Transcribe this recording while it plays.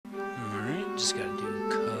just gotta do a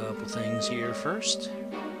couple things here first.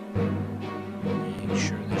 Make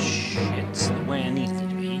sure this shit's the way I need it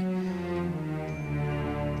to be.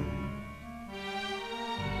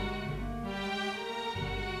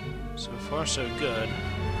 So far, so good.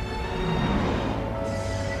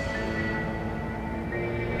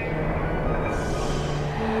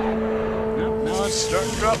 Nope, now it's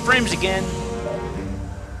starting to drop frames again.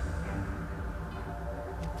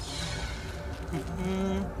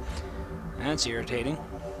 That's irritating.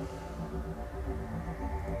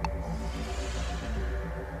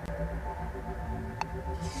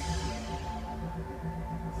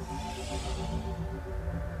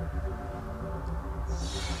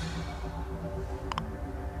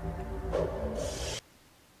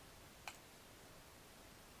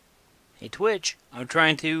 Hey Twitch, I'm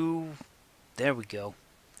trying to... There we go.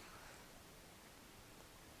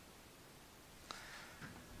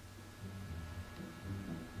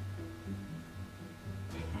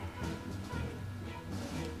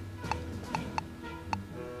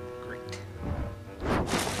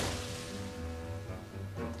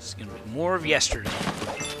 It's gonna be more of yesterday.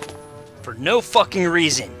 For no fucking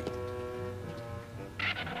reason.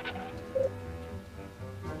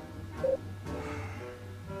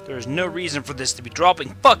 There's no reason for this to be dropping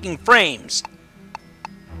fucking frames.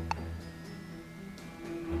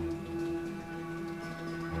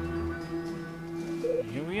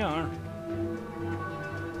 Here we are.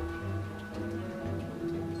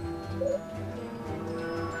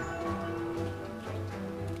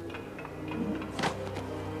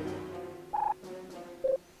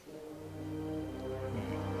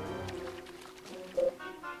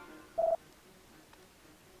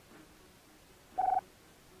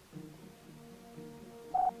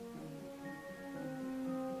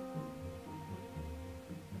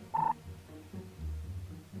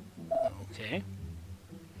 Okay.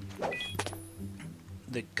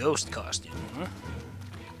 The ghost costume, huh?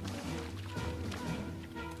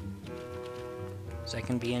 So that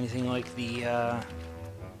can be anything like the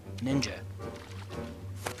ninja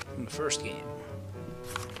from the first game.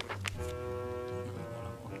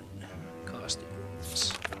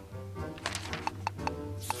 Costumes.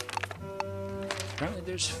 Apparently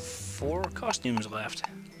there's 4 costumes left.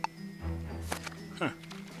 Huh.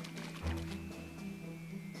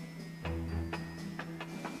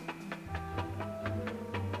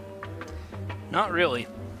 Not really.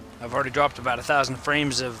 I've already dropped about 1,000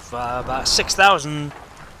 frames of about 6,000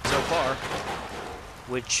 so far,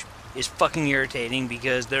 which is fucking irritating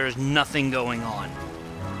because there is nothing going on.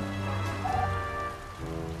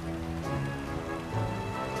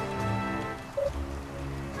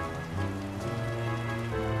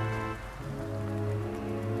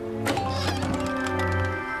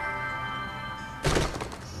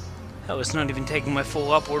 Hell, it's not even taking my full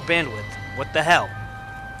upload bandwidth. What the hell?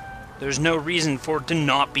 There's no reason for it to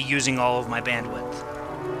not be using all of my bandwidth.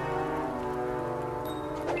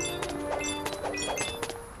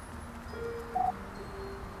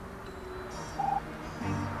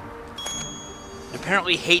 It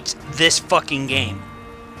apparently hates this fucking game.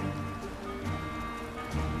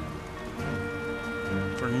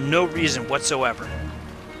 For no reason whatsoever.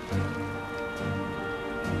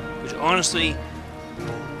 Which honestly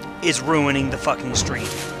is ruining the fucking stream.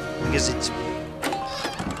 Because it's...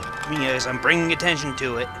 Yes, I'm bringing attention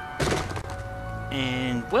to it.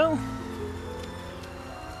 And, well...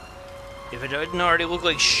 If it didn't already look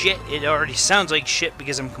like shit, it already sounds like shit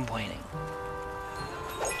because I'm complaining.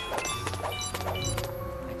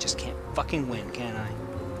 I just can't fucking win, can I?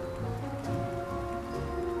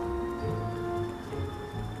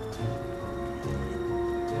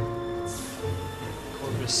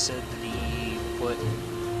 Corvus said that he put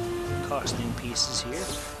costume pieces here.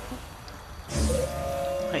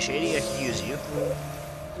 Hi Shady, I could use you.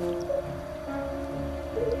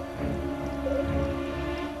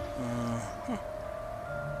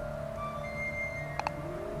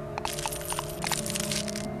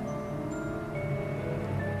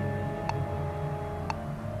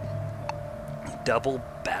 Double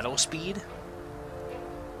battle speed?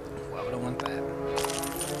 Why would I want that?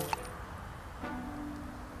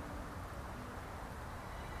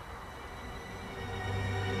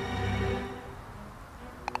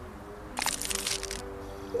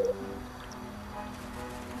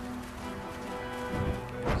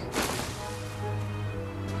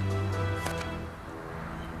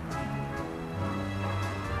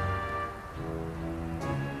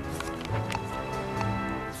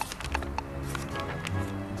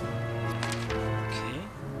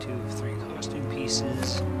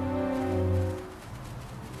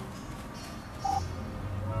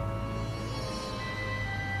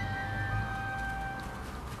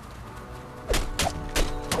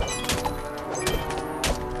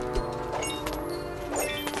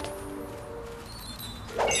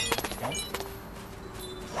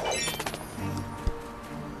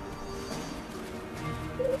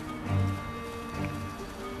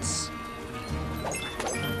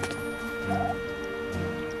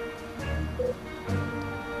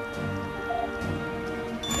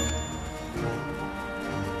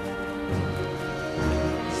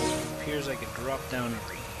 appears I could drop down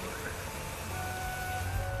over here.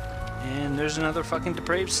 And there's another fucking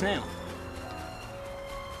depraved snail.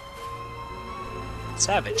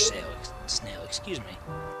 Savage snail, excuse me.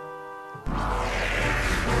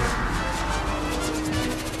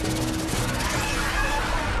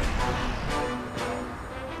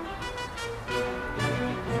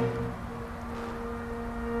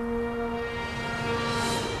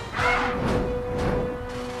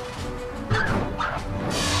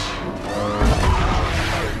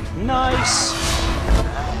 Nice!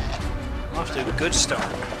 Off to a good start.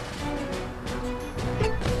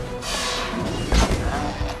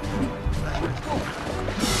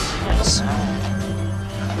 Nice.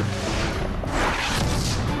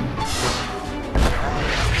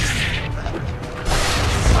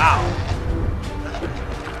 Wow.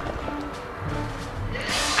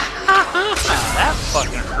 That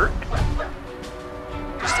fucking hurt.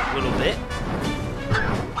 Just a little bit.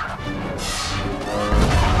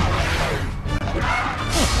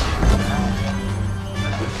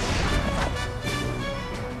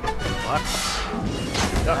 Fuck.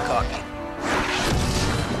 Got cocky.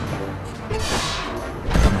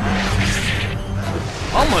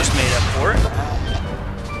 Almost made up for it.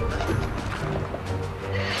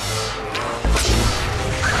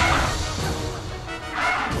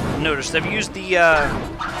 Noticed I've used the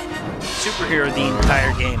superhero the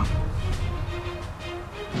entire game.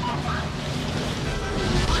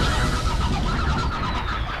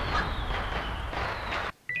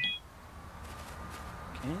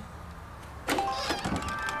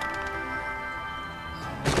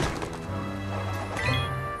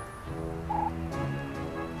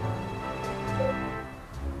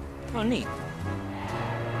 Oh, neat.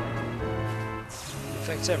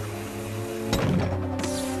 Affects everyone.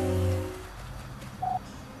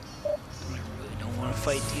 I really don't want to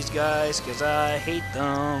fight these guys because I hate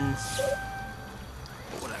them.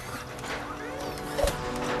 Whatever.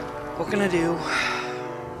 What can I do?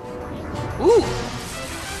 Ooh!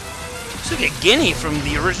 Looks like a guinea from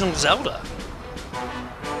the original Zelda.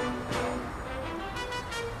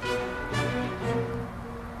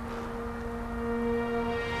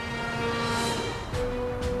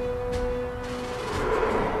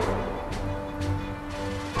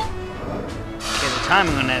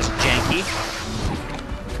 Timing on that is janky.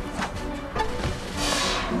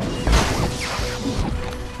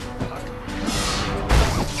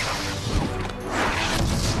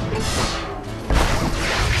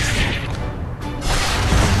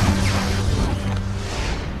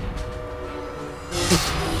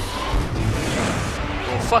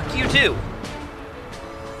 Well, fuck you too.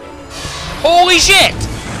 Holy shit!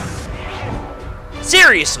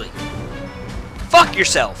 Seriously. Fuck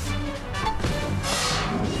yourself.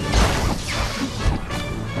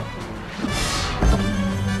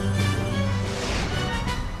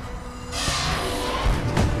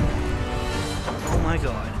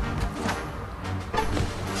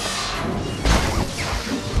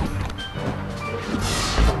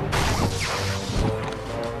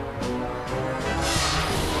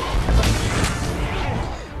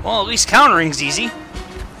 Well, at least countering's easy.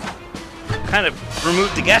 Kind of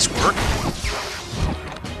removed the guesswork.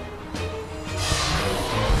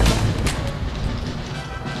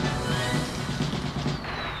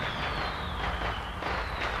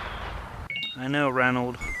 I know,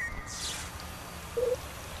 Ranald.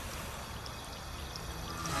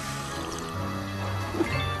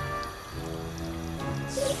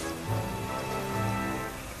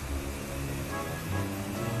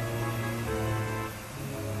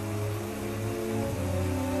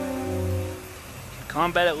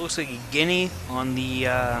 Combat, it looks like a guinea. On the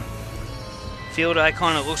field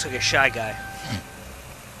icon, it looks like a shy guy.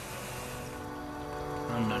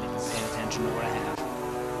 I'm not even paying attention to what I have.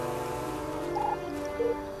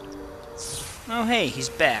 Oh hey, he's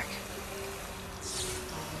back.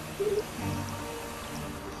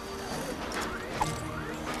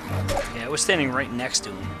 Yeah, I was standing right next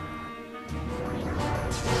to him.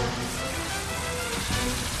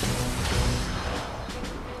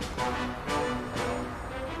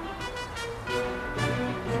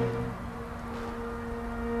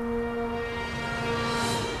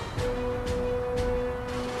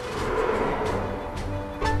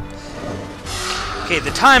 Okay,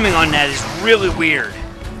 the timing on that is really weird.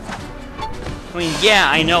 I mean, yeah,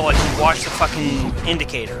 I know I can watch the fucking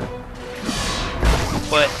indicator.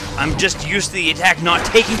 But I'm just used to the attack not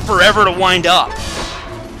taking forever to wind up.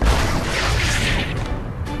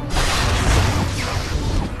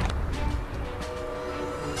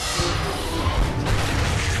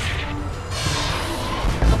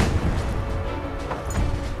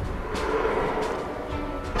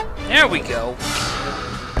 There we go.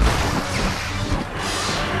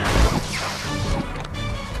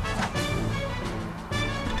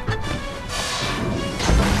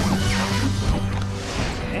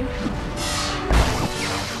 Okay.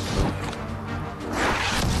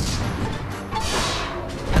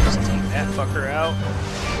 Let's take that fucker out.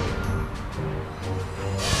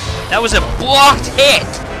 That was a blocked hit!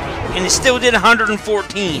 And it still did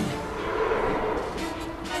 114.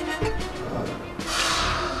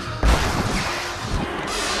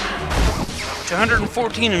 Which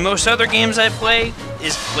 114 in most other games I play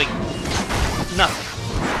is like nothing.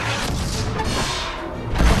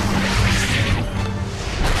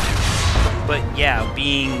 But yeah,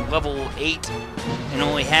 being level 8 and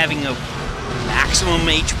only having a maximum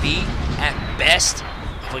HP at best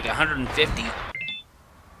of like 150.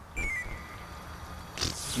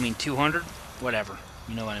 I mean 200? Whatever.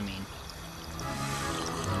 You know what I mean.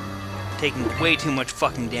 Taking way too much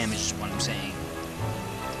fucking damage is what I'm saying.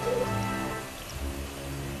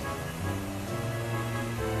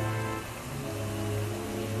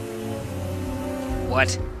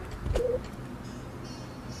 What?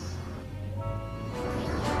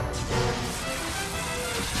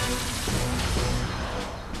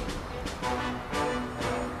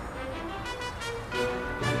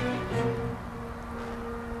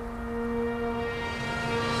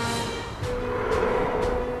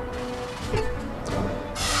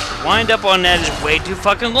 Wind up on that is way too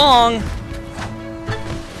fucking long.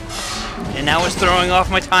 And now it's throwing off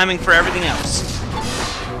my timing for everything else.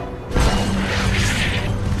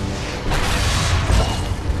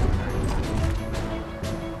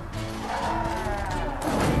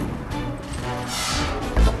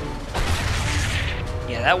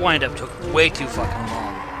 Yeah, that wind up took way too fucking long.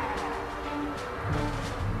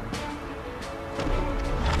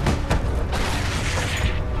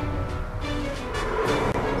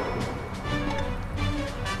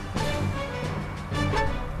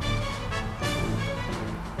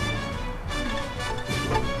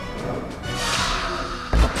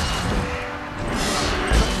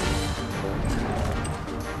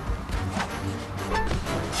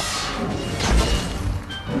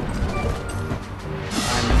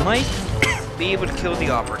 Might be able to kill the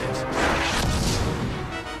operative.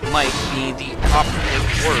 Might be the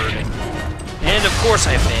operative word. And of course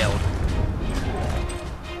I failed.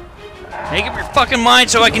 Make up your fucking mind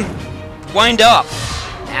so I can wind up,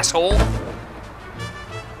 asshole.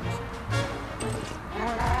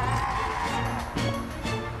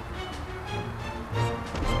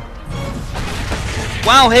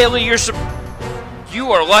 Wow, Haley,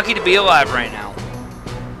 you are lucky to be alive right now.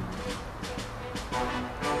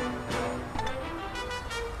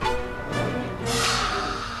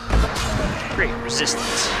 Great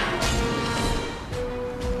resistance.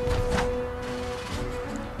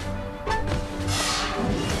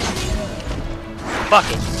 Fuck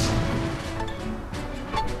it.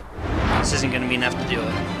 This isn't gonna be enough to do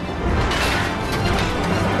it.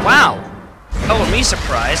 Wow! Oh, me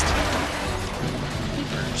surprised.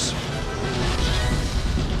 Keepers.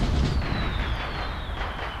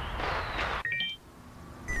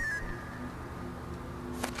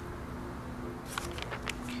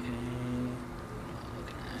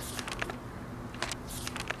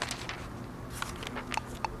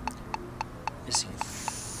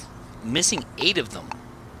 Missing 8 of them.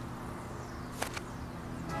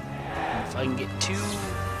 If I can get 2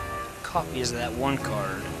 copies of that one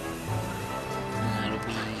card, then that'll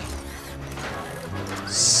be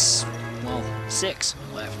well, 6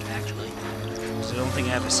 left actually. Because I don't think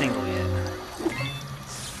I have a single yet.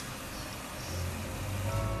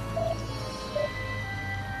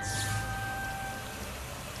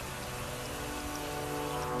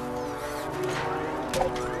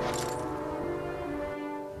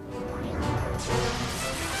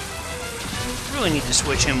 I really need to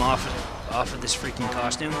switch him off of this freaking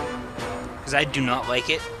costume, because I do not like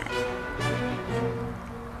it.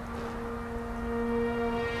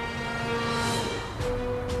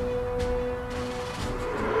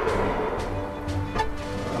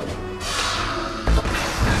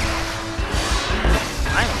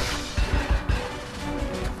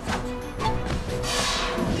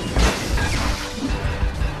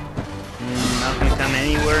 Not gonna come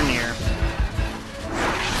anywhere near.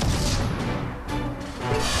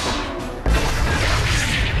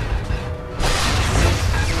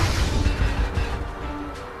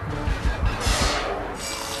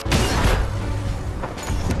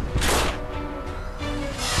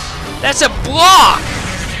 That's a block!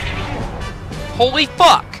 Holy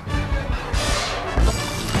fuck!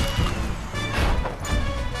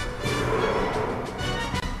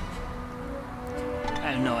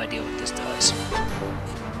 I have no idea what this does.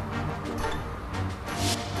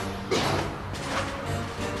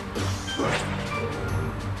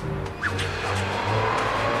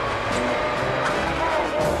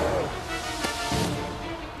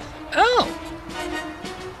 Oh!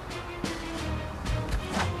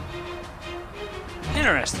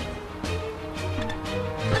 Interesting.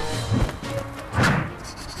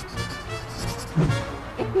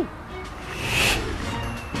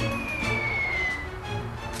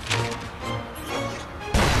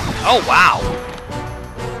 Oh, wow!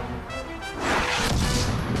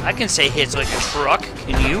 I can say hits like a truck,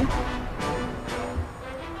 can you?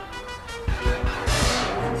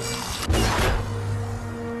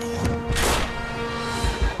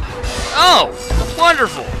 Oh!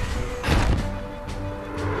 Wonderful!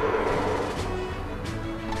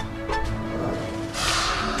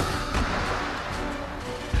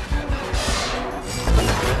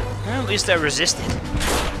 Well, at least I resisted.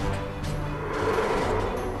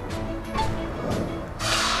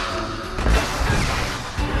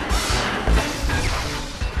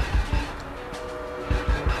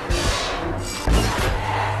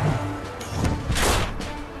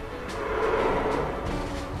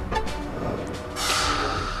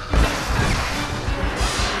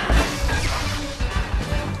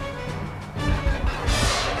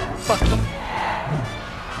 Fuck you.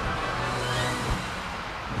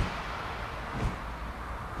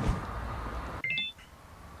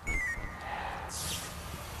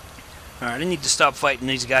 Alright, I need to stop fighting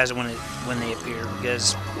these guys when they appear,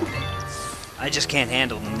 because I just can't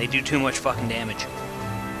handle them. They do too much fucking damage.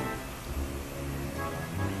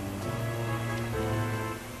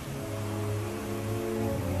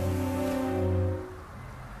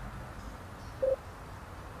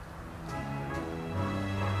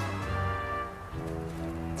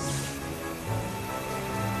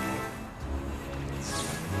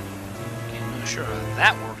 I'm not sure how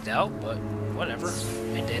that worked out, but whatever.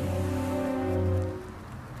 It did.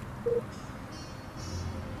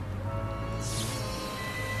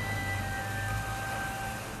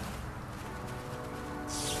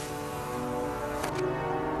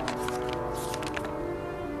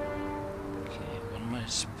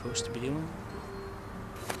 Supposed to be doing?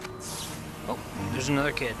 Oh, there's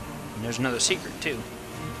another kid. And there's another secret, too.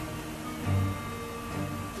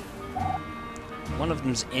 One of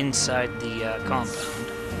them's inside the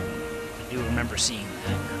compound. I do remember seeing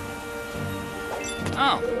that.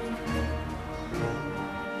 Oh.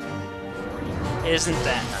 Isn't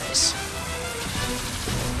that nice?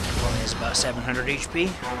 Only has about 700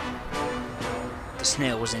 HP. The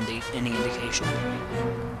snail was any indication.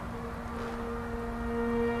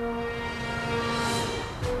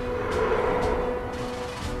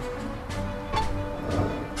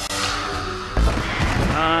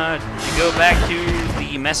 To go back to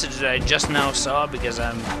the message that I just now saw, because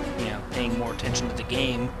I'm, you know, paying more attention to the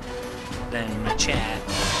game than my chat.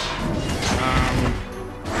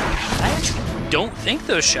 I actually don't think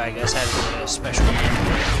those Shy Guys have a special name.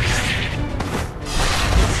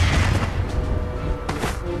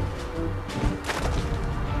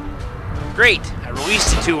 Great! I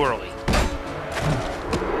released it too early.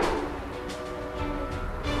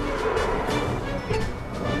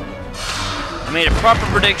 I made a proper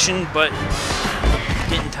prediction, but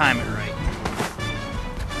didn't time it right.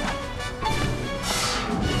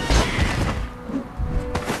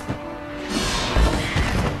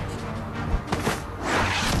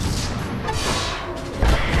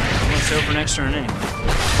 It's over next turn anyway.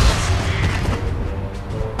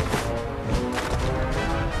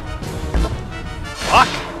 Fuck!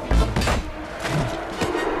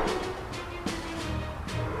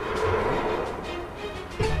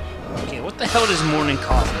 What the hell is morning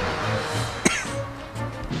coffee?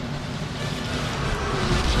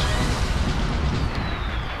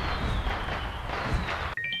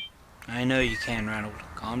 I know you can, Ronald.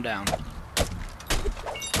 Calm down.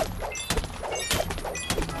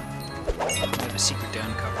 Get a secret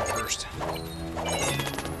down cover first.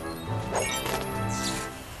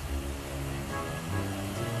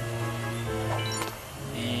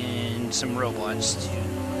 And some robots to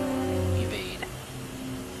evade.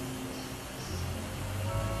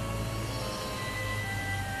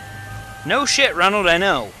 No shit, Ronald, I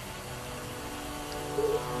know.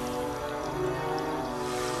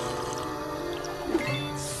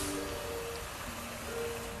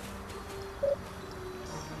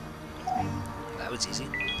 That was easy.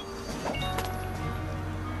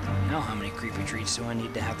 Now how many creepy treats do I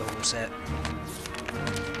need to have the whole set?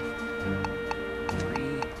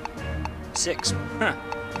 3, 6. Huh.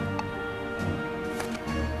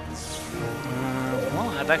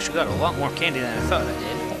 Well, I've actually got a lot more candy than I thought I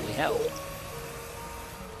did. Holy hell.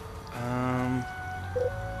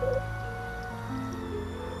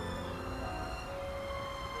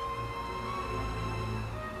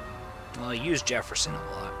 Well, I use Jefferson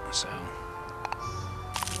a lot, so...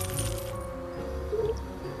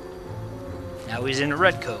 Now he's in a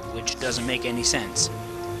red coat, which doesn't make any sense.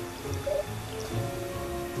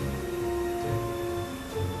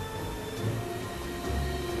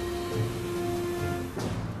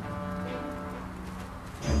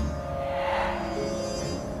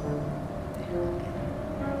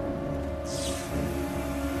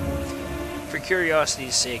 For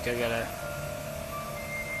curiosity's sake, I gotta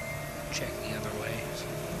check the other way.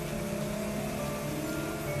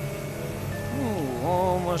 Ooh,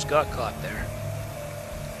 almost got caught there.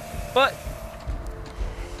 But,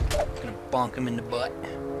 gonna bonk him in the butt.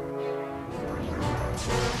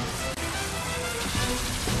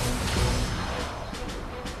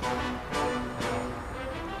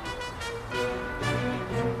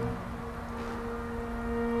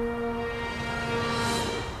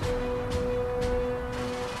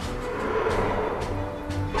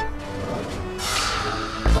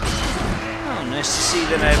 Nice to see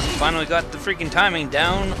that I've finally got the freaking timing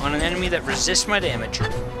down on an enemy that resists my damage.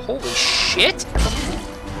 Holy shit!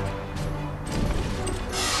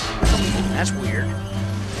 That's weird.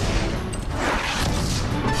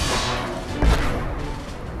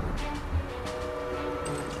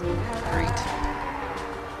 Great.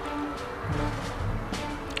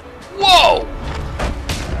 Whoa!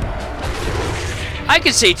 I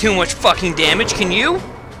could say too much fucking damage, can you?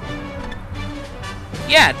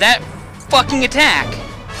 Yeah, that fucking attack!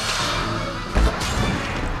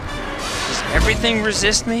 Does everything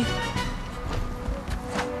resist me?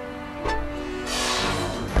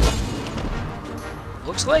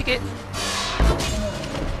 Looks like it.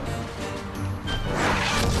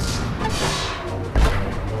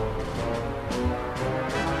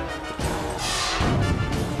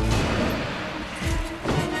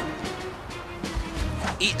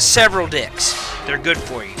 Eat several dicks. They're good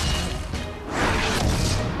for you.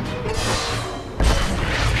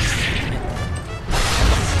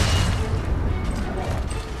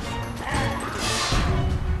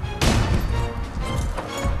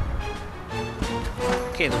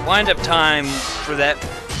 Okay, the wind-up time for that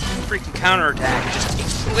freaking counterattack just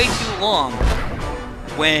takes way too long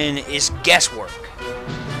when it's guesswork.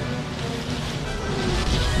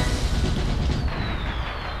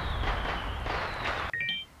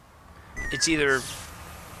 It's either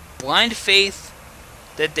blind faith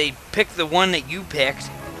that they pick the one that you picked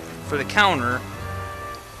for the counter,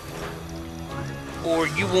 or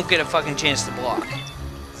you won't get a fucking chance to block.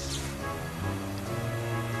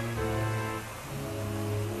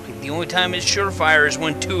 The only time it's surefire is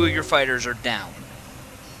when two of your fighters are down.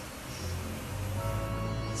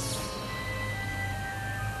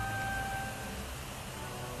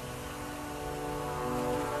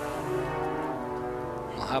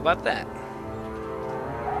 Well, how about that?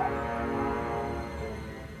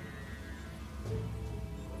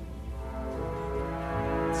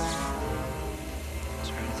 Is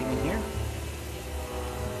there anything in here?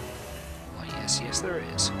 Oh, yes, there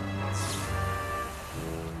is.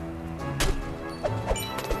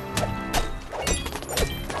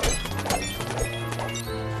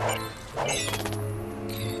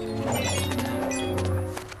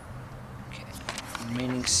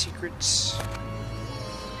 Secrets.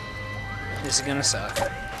 This is gonna suck.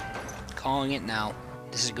 Calling it now.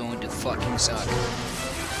 This is going to fucking suck.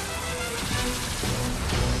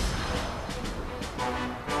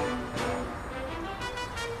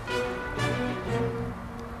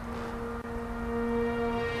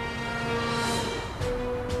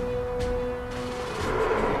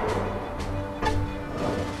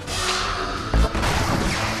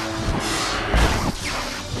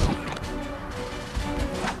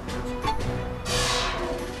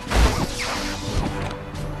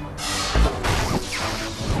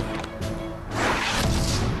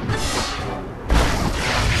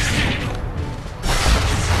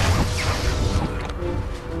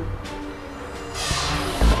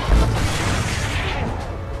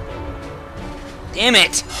 Damn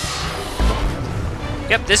it!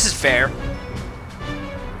 Yep, this is fair.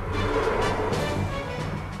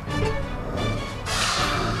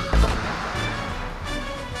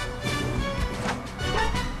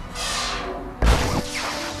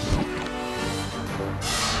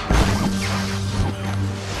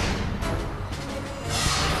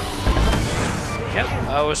 Yep,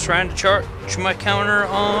 I was trying to charge my counter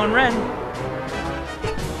on Ren.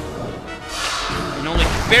 And only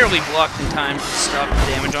barely blocked in time to stop the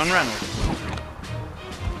damage on Reynolds.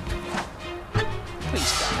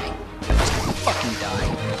 Please die. Please fucking die.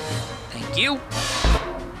 Thank you.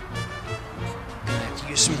 Gonna have to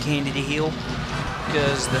use some candy to heal,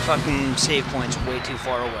 because the fucking save point's way too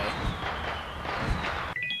far away.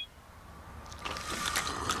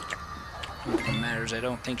 Nothing matters. I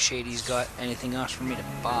don't think Shady's got anything else for me to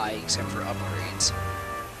buy except for upgrades.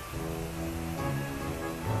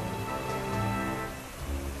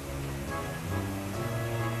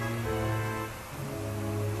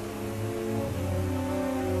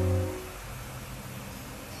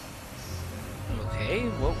 Okay,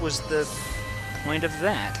 what was the point of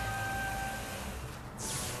that?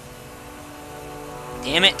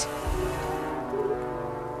 Damn it!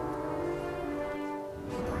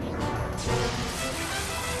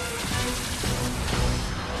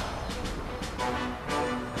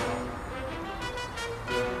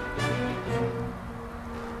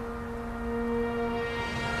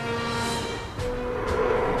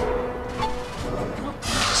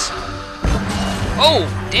 Oh,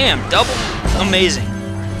 damn, double? Amazing.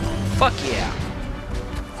 Fuck yeah.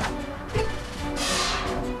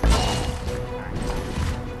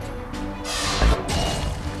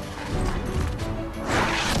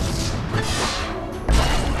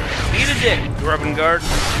 Eat a dick, grubbing guard.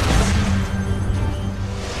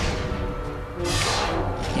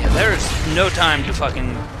 Yeah, there's no time to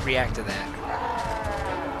fucking react to that.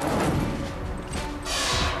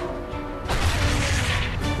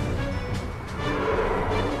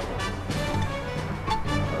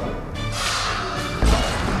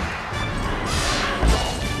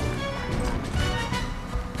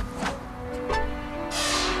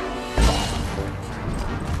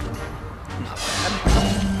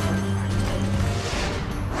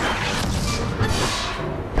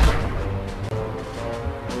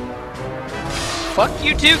 Fuck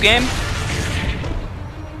you too, game.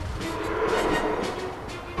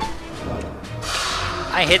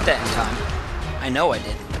 I hit that in time. I know I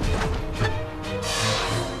did.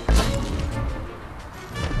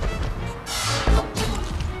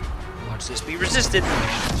 Watch this be resisted.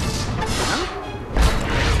 Huh?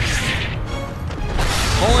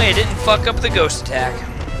 If only I didn't fuck up the ghost attack.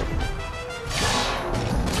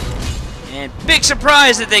 And big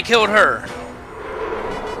surprise that they killed her.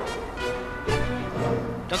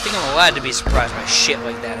 Don't think I'm allowed to be surprised by shit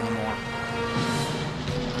like that anymore.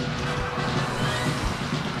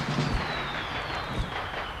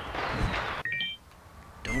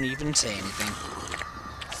 Don't even say anything.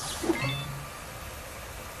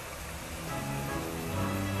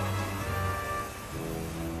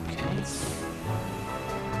 Okay.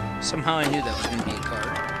 Somehow I knew that was going to be a card.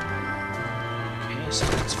 Okay, so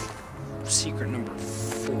that's secret number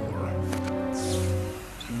 4.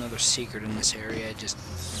 Another secret in this area. I just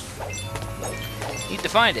need to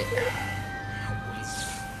find it. Oh, wait.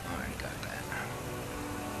 Already got that.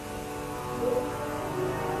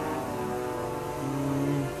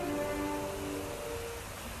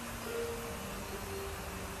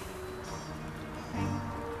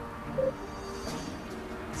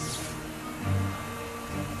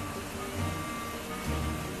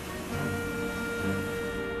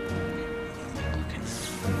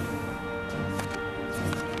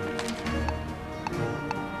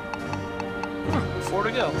 Four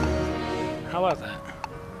to go. How about that?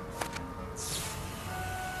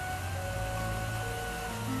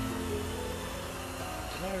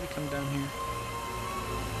 Did I already come down here?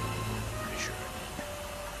 Pretty sure I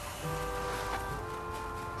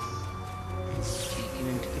did. Can't get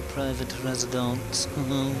into the private residence.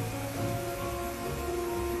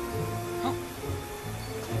 Oh.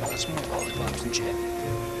 Got some more lollipops and shit.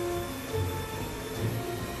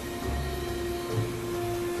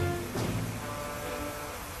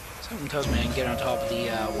 Something tells me I can get on top of the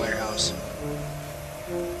warehouse.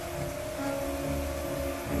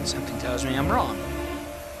 And something tells me I'm wrong.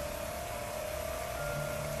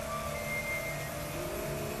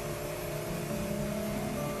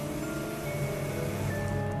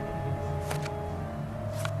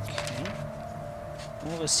 Okay.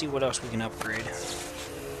 Well, let's see what else we can upgrade.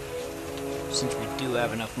 Since we do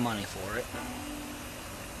have enough money for it.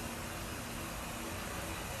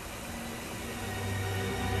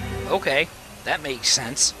 Okay, that makes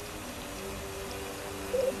sense.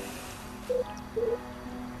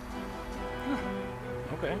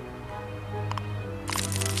 Okay.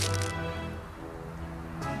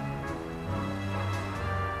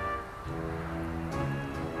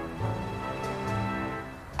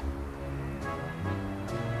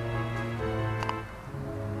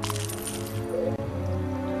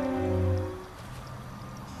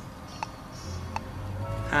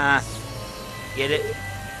 Get it?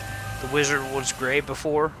 The wizard was gray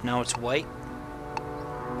before, now it's white.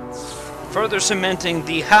 Further cementing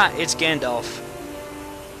the "ha, it's Gandalf"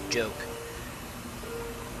 joke.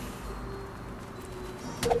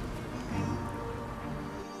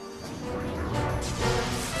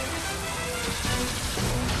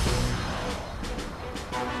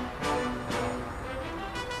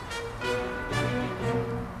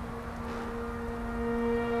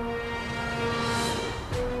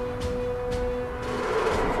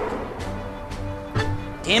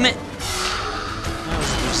 Damn it! That was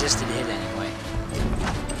a resisted hit anyway.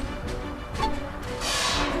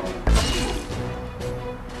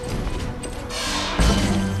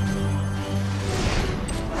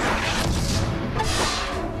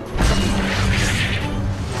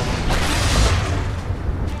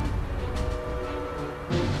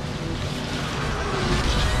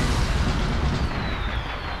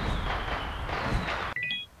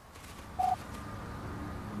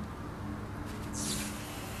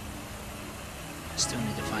 Still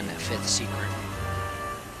need to find that 5th secret.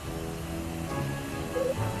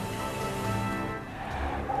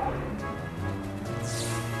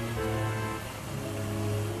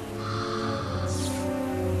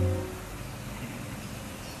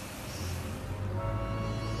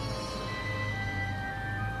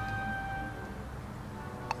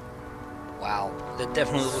 Wow, that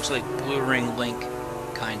definitely looks like Blue Ring Link,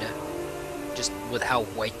 kinda. Just with how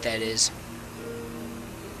white that is.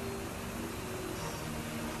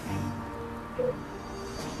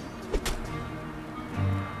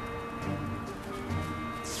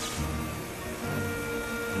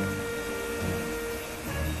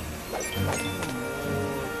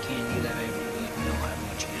 Candy that I really don't have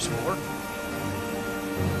much use for.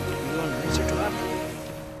 Can we go in the research lab?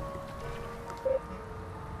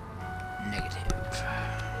 Negative.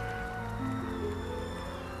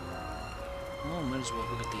 Well, might as well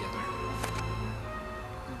look at the other.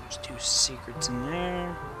 There's 2 secrets in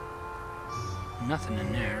there. Nothing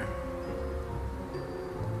in there.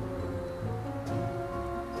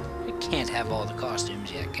 I can't have all the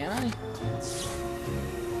costumes yet, can I?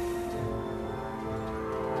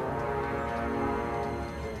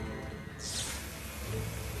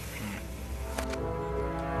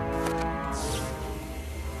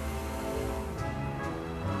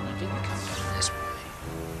 I didn't come down this way.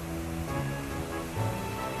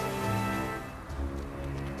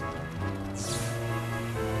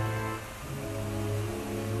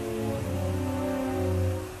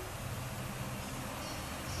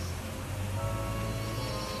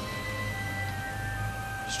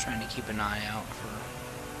 Just trying to keep an eye out for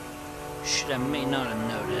shit I may not have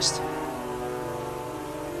noticed.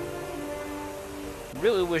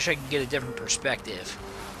 Really wish I could get a different perspective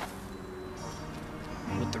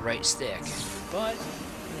with the right stick, but,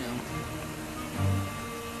 you know.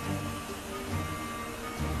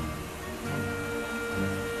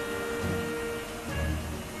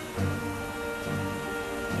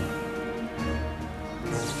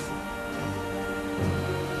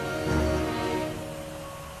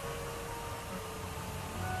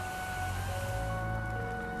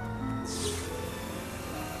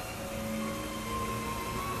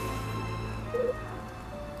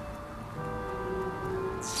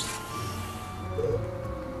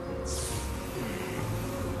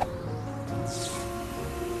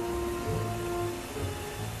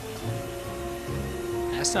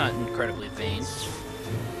 That's not incredibly vain.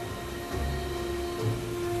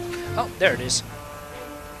 Oh, there it is.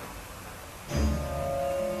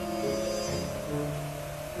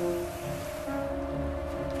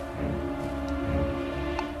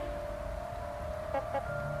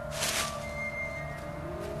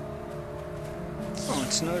 Oh,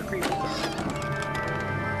 it's another creepy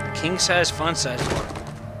bar. King size, fun size bar.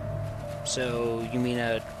 So, you mean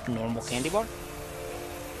a normal candy bar?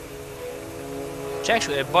 Which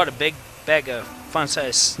actually, I bought a big bag of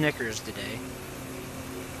fun-size Snickers today.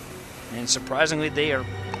 And surprisingly, they are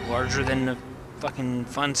larger than the fucking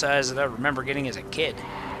fun size that I remember getting as a kid.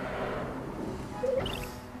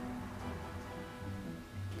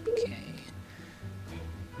 Okay.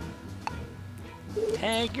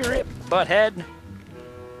 Take your rip, butthead.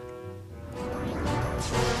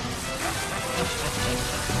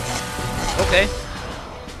 Okay.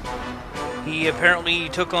 He apparently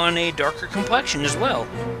took on a darker complexion as well.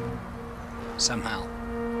 Somehow.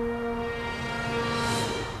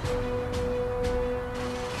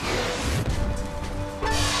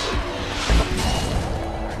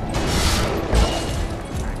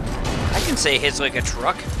 I can say hits like a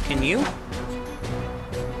truck. Can you?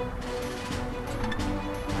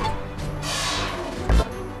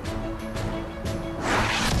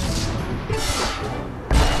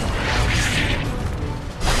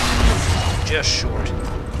 Just short.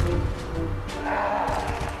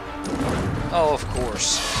 Oh, of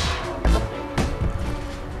course.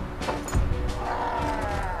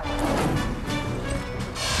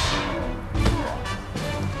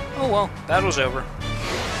 Oh well, battle's over.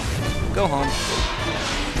 Go home.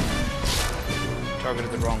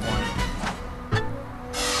 Targeted the wrong one.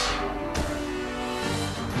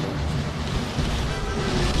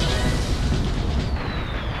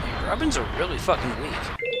 Grubbins are really fucking weak.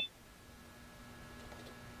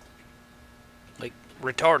 Like,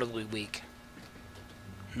 retardedly weak.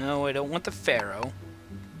 No, I don't want the Pharaoh.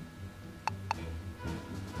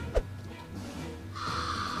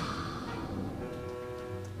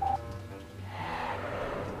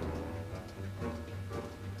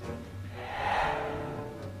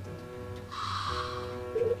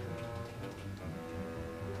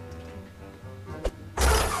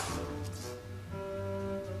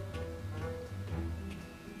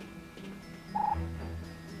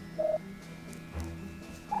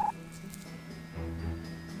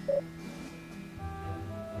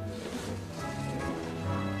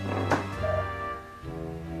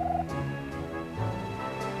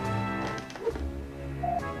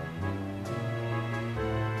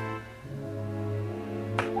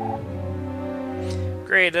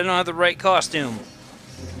 Great, I don't have the right costume.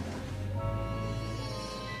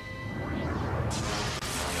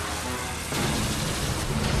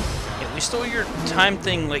 Yeah, we stole your time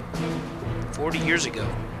thing like 40 years ago.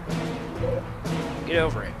 Get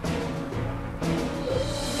over it.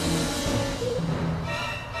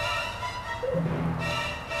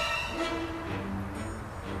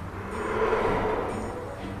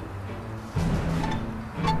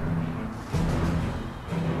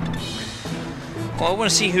 Well, I want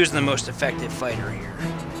to see who's the most effective fighter here.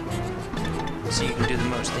 So you can do the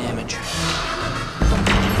most damage.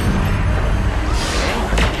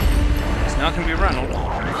 It's not going to be Ronald.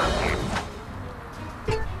 Not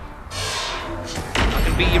going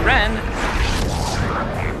to be Ren.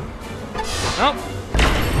 Nope.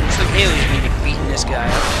 Looks like Haley's going to be beating this guy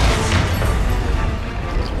up.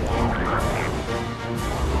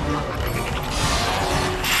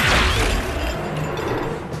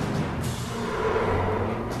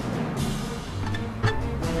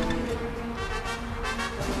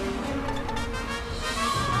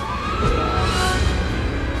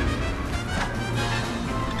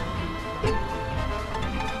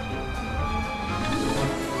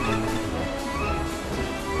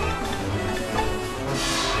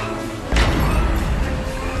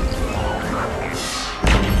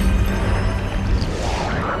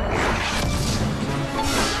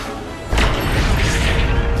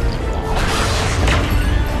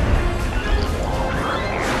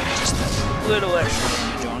 Little extra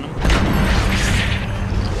damage on him.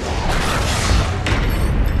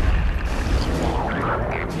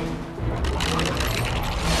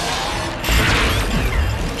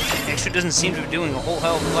 Extra doesn't seem to be doing a whole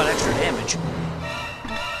hell of a lot extra damage.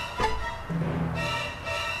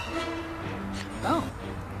 Oh.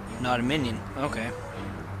 Not a minion. Okay.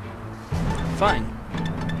 Fine.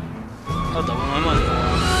 I'll double my money.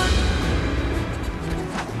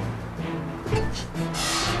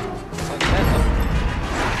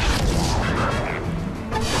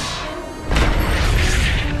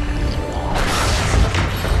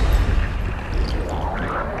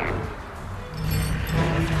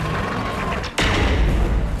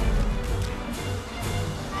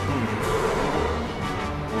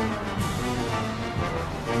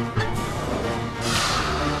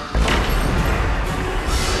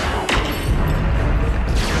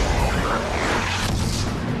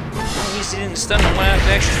 He didn't stun him when I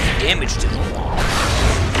actually did damage to him.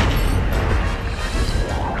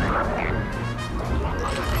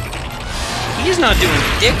 He's not doing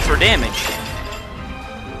dick for damage.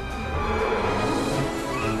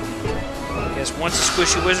 I guess once a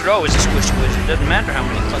squishy wizard, always a squishy wizard. Doesn't matter how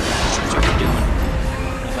many fucking wizards you've been doing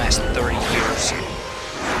in the last 30 years.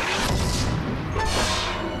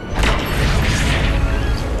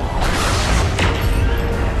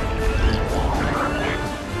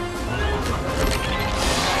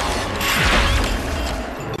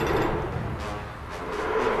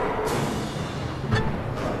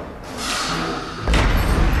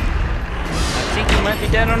 Might be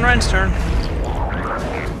dead on Ren's turn.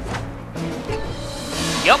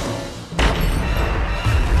 Yup.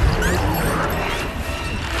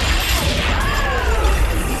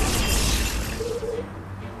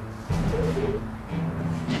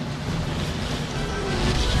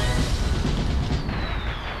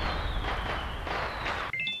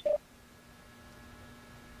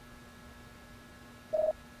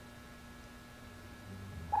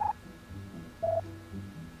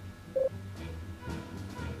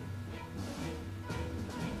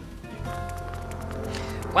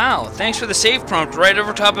 Wow, thanks for the save prompt right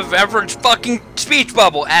over top of average fucking speech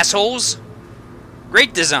bubble, assholes.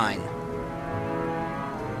 Great design.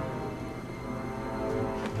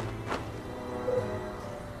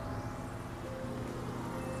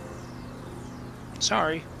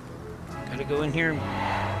 Sorry. Gotta go in here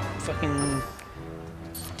and fucking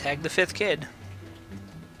tag the 5th kid.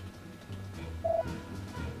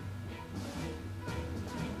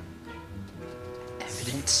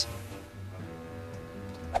 Evidence.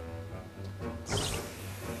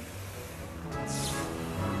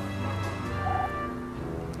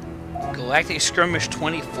 Galactic Skirmish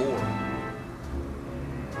 24.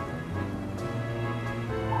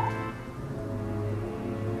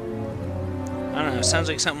 I don't know, sounds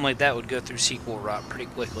like something like that would go through sequel rot pretty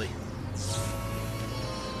quickly.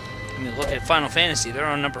 I mean, look at Final Fantasy, they're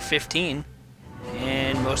on number 15,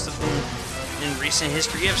 and most of them in recent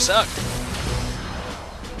history have sucked.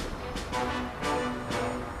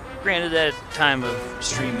 Granted, at the time of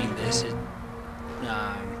streaming this,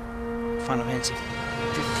 Final Fantasy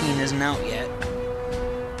 15 isn't out yet.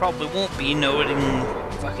 Probably won't be, noting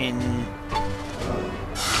fucking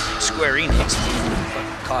Square Enix,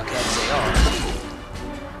 fucking cockheads they are.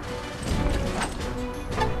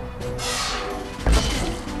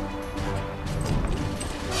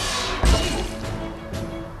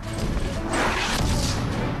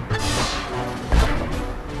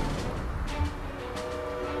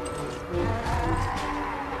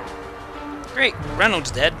 Great,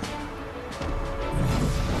 Reynolds dead.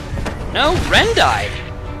 No, Ren died.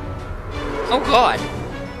 Oh god.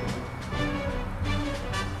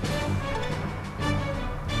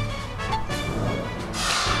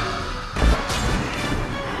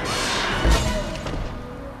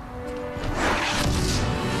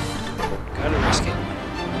 Gotta risk it.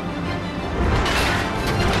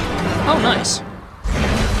 Oh, nice.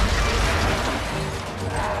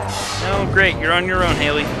 Oh, great, you're on your own,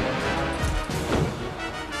 Haley.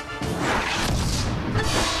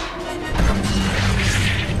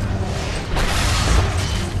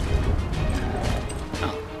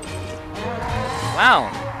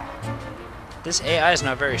 Wow. This AI is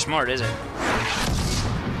not very smart, is it?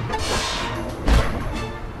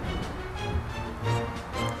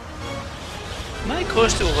 Am I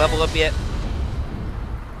close to a level up yet?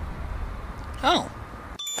 Oh.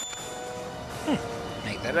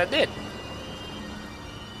 Make that I did.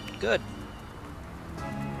 Good.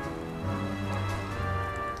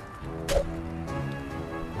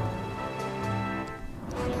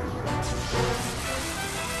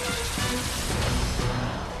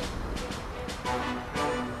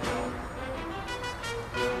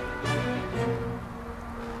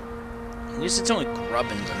 At least it's only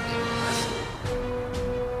grubbins I'm dealing with.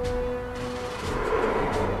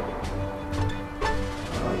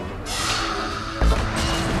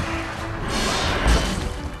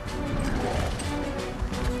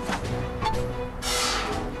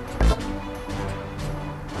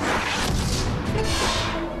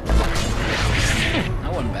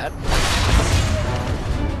 That wasn't bad.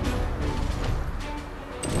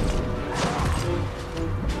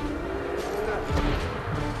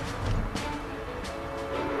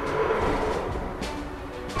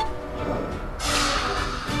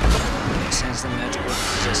 The magic will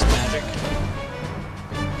resist magic.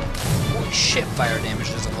 Holy shit, fire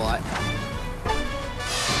damage does a lot.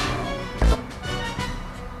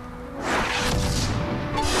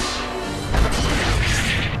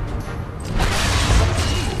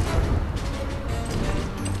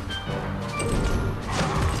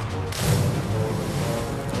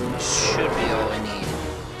 Should be all I need.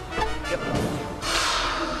 Yep.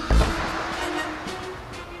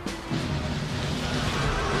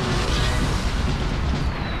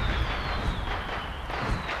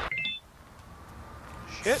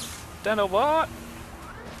 Shit, Dinobot!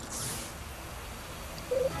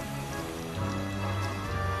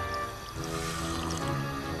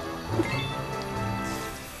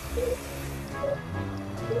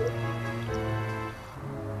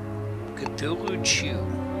 Cthulhu Chew.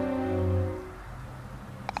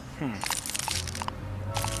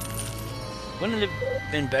 Wouldn't it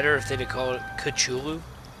have been better if they'd have called it Cthulhu?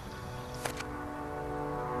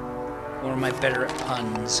 Or am I better at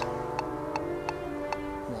puns?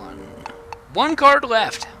 One card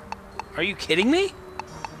left. Are you kidding me?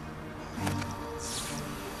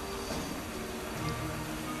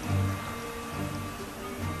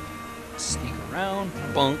 Sneak around.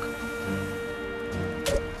 Bunk.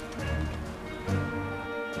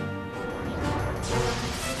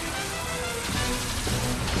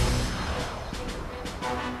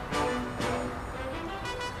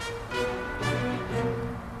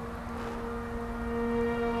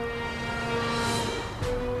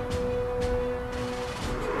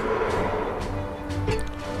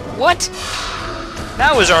 What?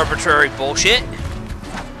 That was arbitrary bullshit.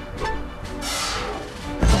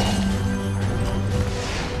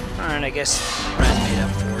 Alright, I guess Ren made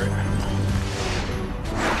up for it.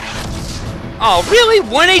 Oh, really?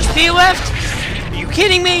 1 HP left? Are you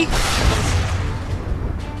kidding me?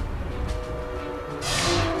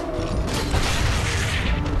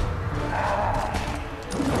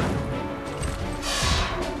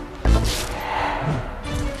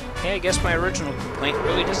 I guess my original complaint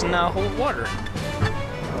really doesn't hold water.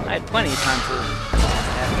 I had plenty of time for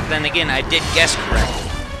that, but then again, I did guess correctly.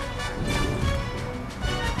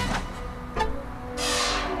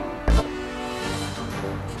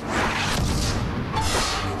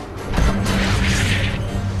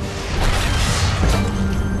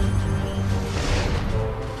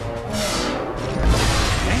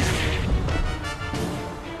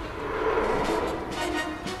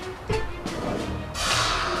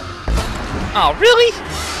 Oh, really?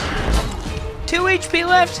 2 HP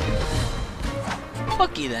left?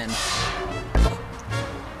 Fuck you then.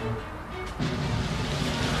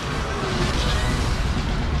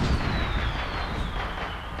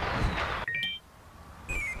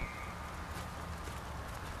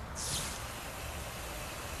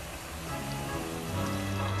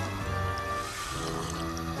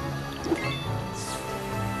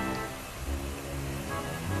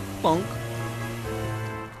 Bonk.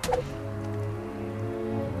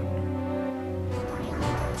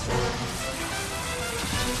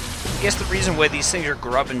 I guess the reason why these things are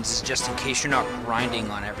grubbins is just in case you're not grinding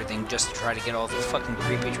on everything just to try to get all the fucking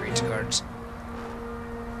creepy traits cards.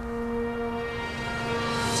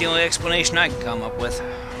 It's the only explanation I can come up with.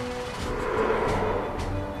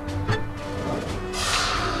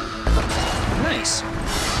 Nice.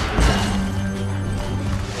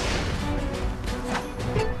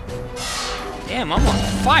 Damn, I'm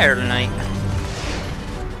on fire tonight.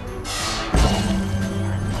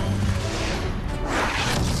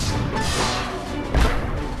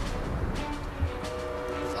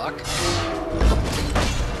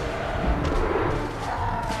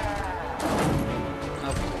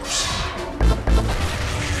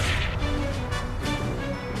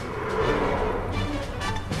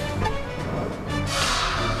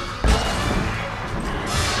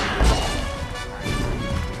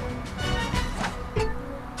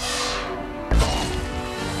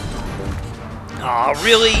 Aw,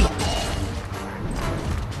 really?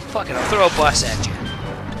 Fuck it, I'll throw a bus at you.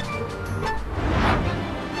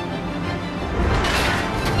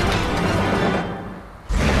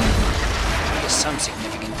 Some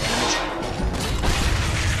significant damage.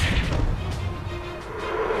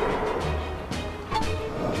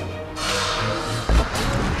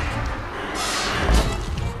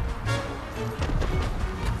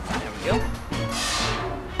 There we go.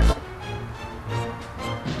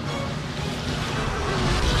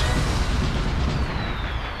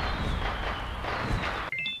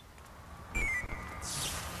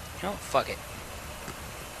 Oh, fuck it.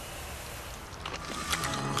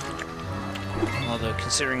 Although,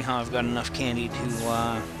 considering how I've got enough candy to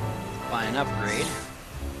buy an upgrade,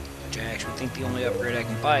 which I actually think the only upgrade I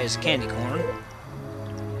can buy is candy corn.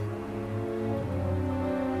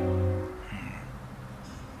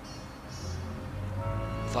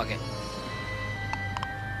 Fuck it.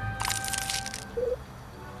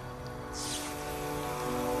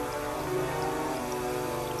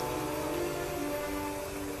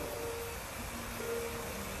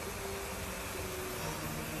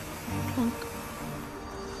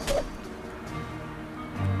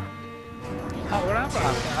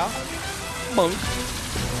 Monk.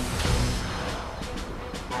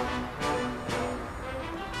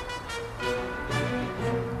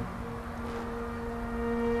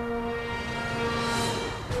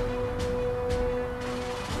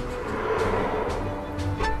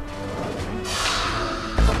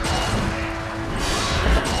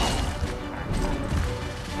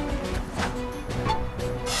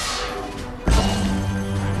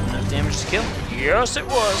 Enough damage to kill? Yes, it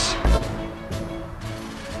was.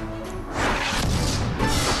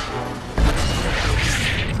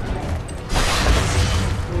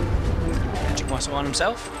 Muscle on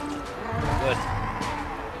himself? Good.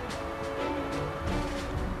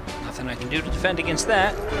 Nothing I can do to defend against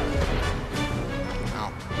that.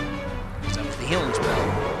 Oh. Because that was the healing spell.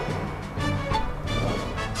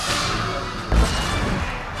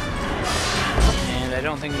 And I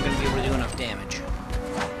don't think I'm going to be able to do enough damage.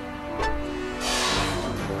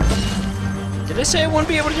 Did I say I wouldn't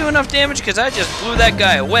be able to do enough damage? Because I just blew that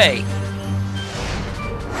guy away.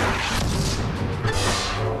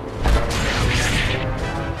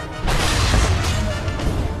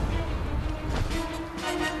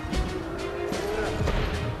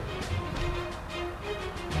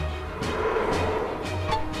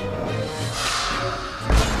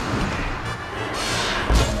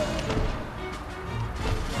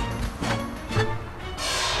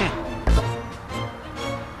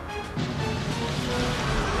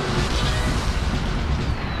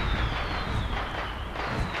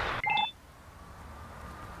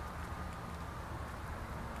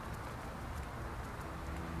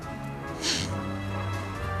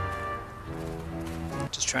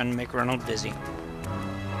 trying to make Ronald busy.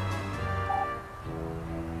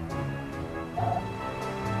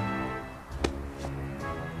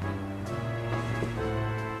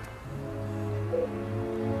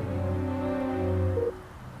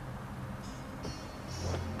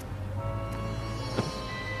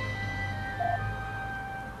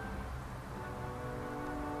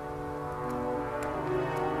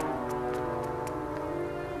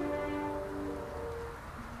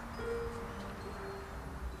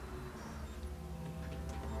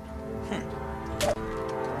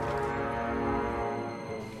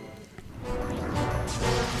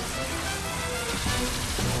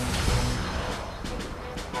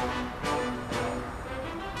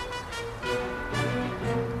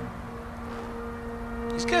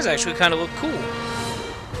 These guys actually kind of look cool.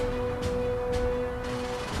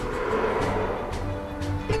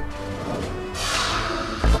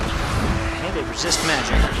 And they resist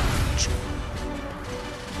magic, which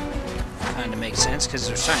kind of makes sense because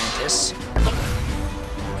they're scientists.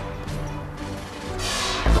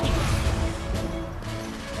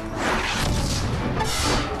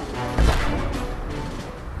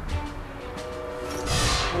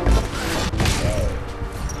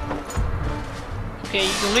 Okay,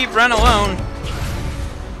 you can leave Ren alone.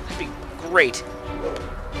 That'd be great.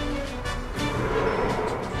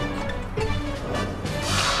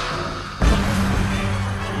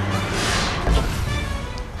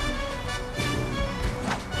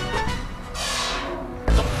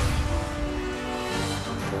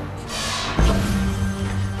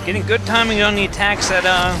 Getting good timing on the attacks that,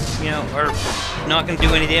 you know, are not going to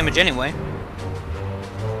do any damage anyway.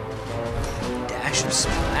 Dash and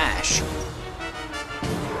splash.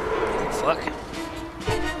 Fuck. He's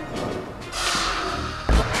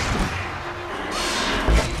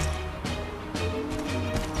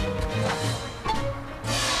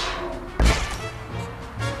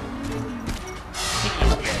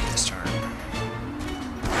dead this turn.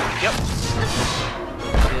 Yep.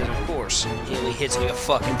 Because of course, Haley hits like a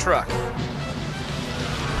fucking truck.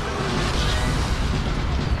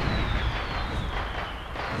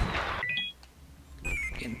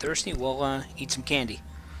 Getting thirsty? Well, eat some candy.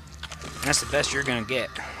 That's the best you're gonna get.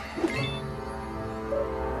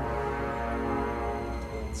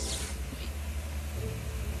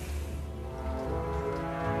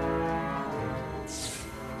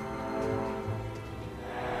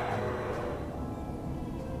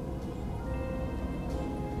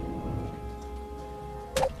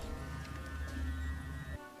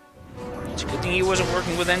 It's a good thing he wasn't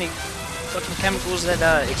working with any fucking chemicals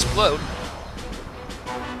that explode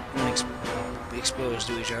when exposed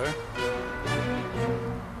to each other.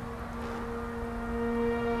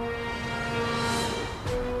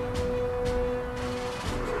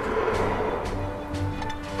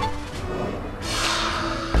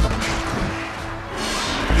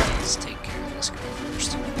 Let's take care of this guy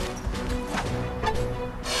first.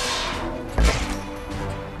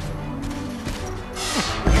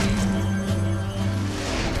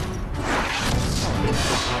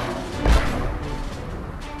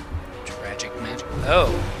 Tragic magic. Oh.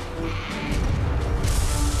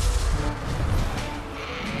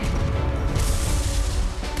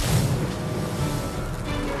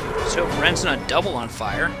 So Ren's not double on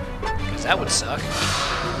fire, because that would suck.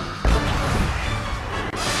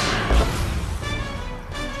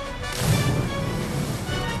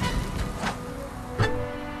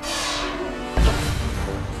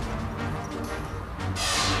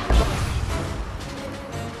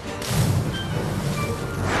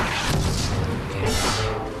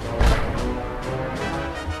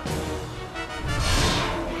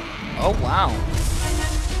 Oh wow.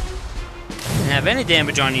 Didn't have any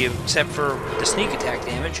damage on you except for the sneak attack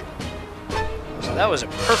damage. So that was a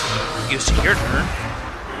perfect use of your turn.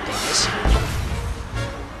 Dingus.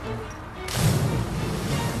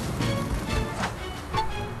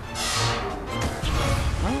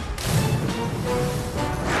 Huh?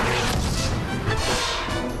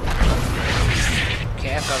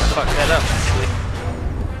 Okay, I thought I fucked that up actually.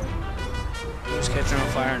 Who's catching on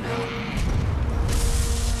fire now?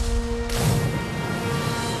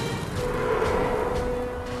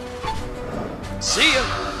 See ya!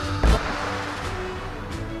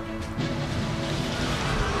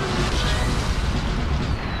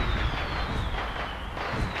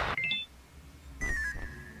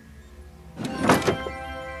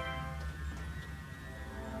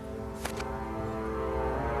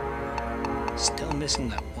 Still missing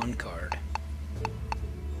that one card.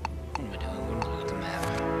 What am I doing? I'm gonna look at the map.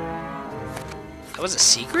 That was a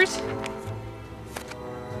secret?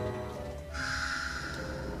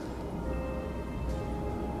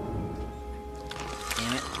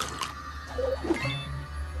 Damn it.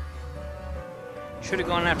 Should have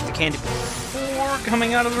gone after the candy before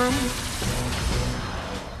coming out of the room.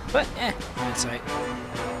 But, that's right.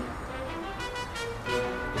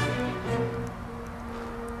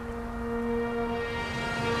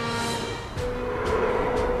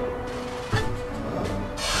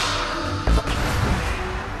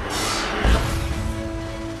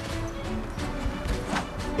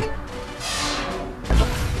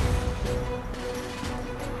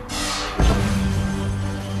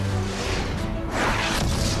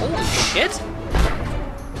 Holy shit!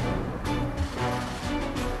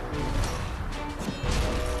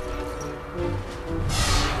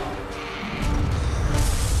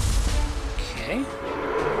 Okay.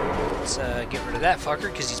 Let's get rid of that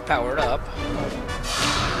fucker because he's powered up.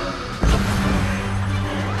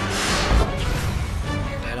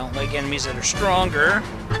 And I don't like enemies that are stronger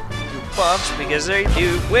through buffs because they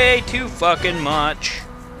do way too fucking much.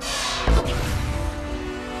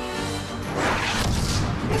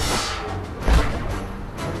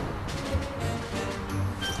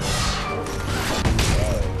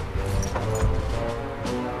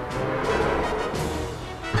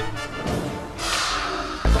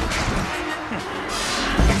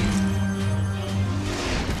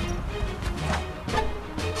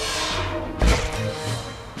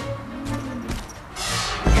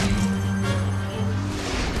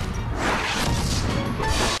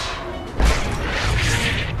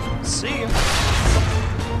 See ya.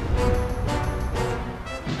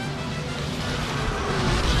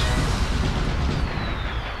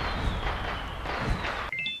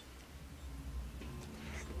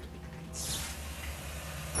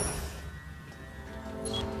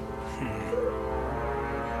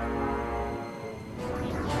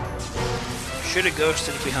 Should have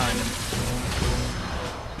ghosted behind him.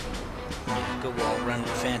 Yeah, go well, run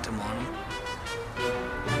with Phantom on him.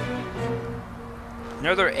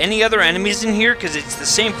 Are there any other enemies in here? Because it's the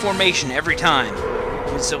same formation every time.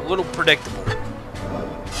 It's a little predictable.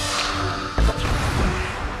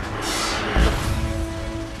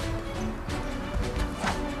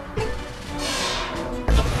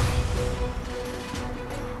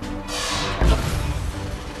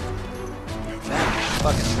 In fact,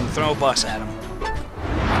 fuck it, I'm gonna throw a bus at him.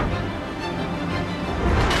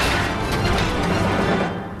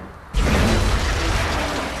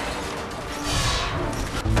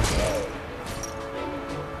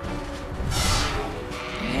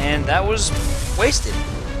 And that was wasted.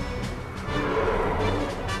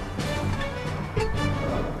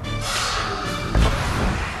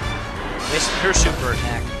 Wasted her super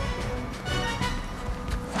attack.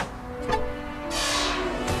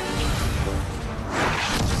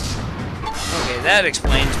 Okay, that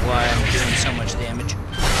explains why I'm doing so much damage.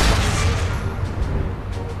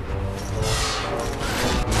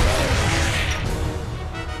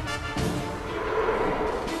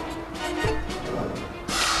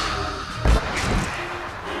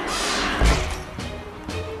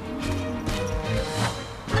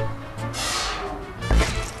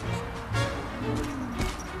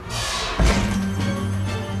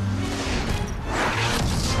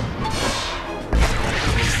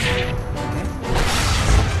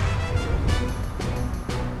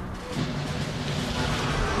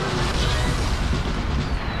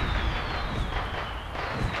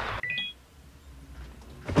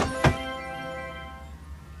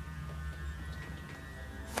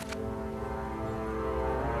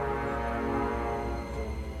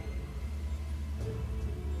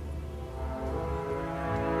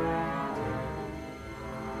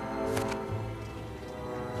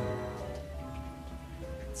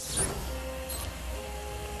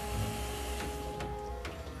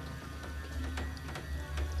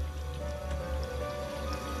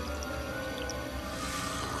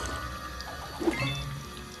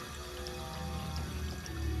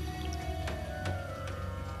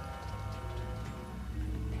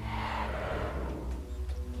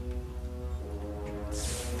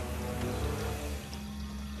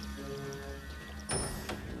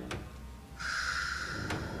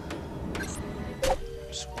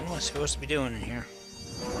 So what am I supposed to be doing in here?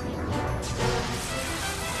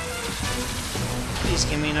 Please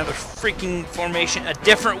give me another freaking formation. A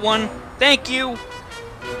different one. Thank you.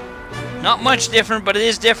 Not much different, but it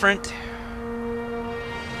is different.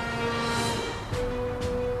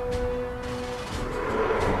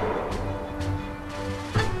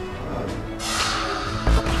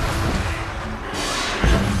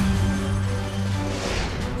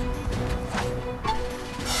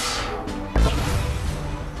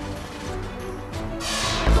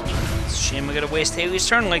 It's a shame I gotta waste Haley's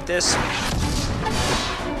turn like this.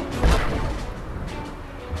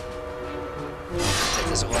 That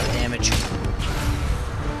does a lot of damage.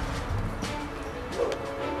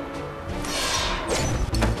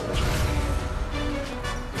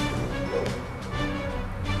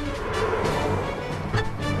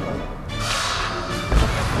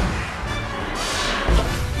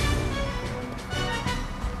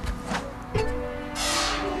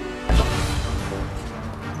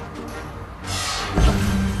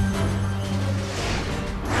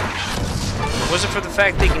 for the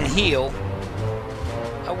fact they can heal,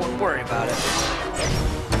 I wouldn't worry about it.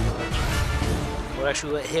 We'll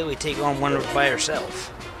actually let Haley take on one by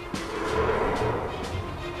herself.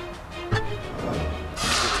 The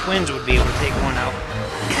twins would be able to take one out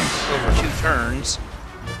over 2 turns.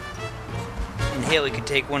 And Haley could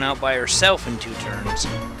take one out by herself in 2 turns.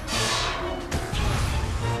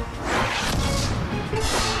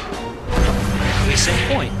 Case in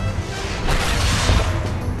point.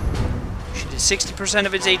 She did 60%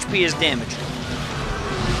 of its HP as damage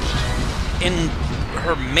in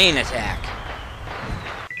her main attack.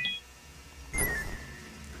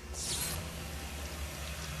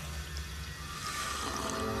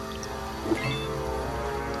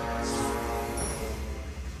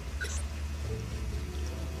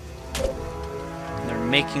 And they're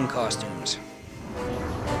making costumes.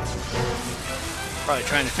 Probably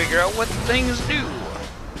trying to figure out what the things do.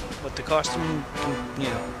 What the costume can, you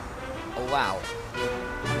know, allow.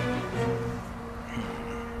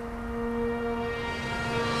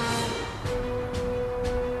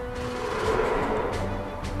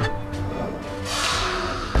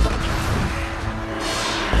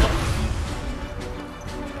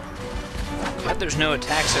 Glad there's no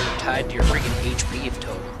attacks that are tied to your freaking HP of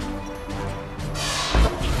total.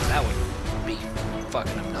 That would be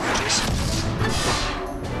fucking obnoxious.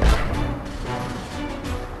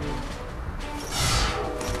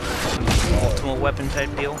 Ultimate weapon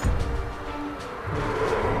type deal.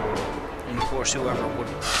 And of course whoever would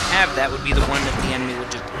have that would be the one that the enemy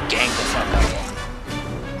would just gang the fuck up on.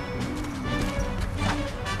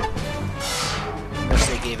 Unless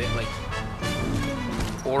they gave it like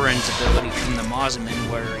Orin's ability from the Mozaman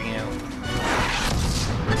where, you know,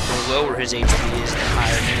 the lower his HP is, the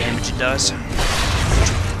higher the damage it does. Which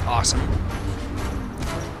would be awesome.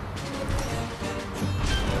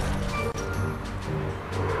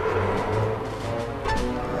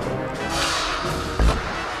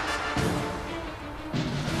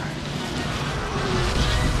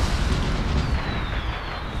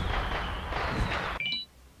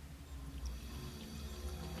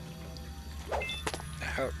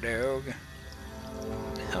 Hot dog.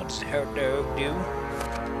 How does the hot dog do?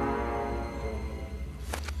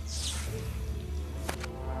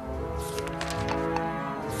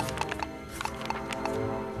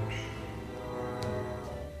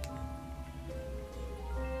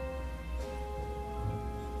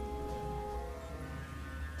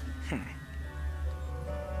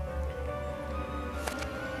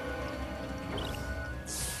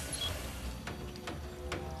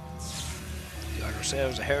 Got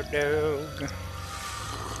ourselves a hot dog.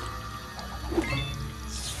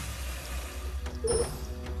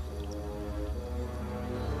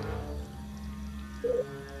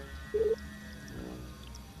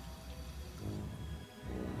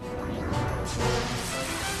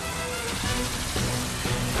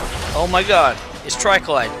 Oh my god, it's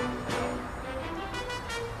Tricolide.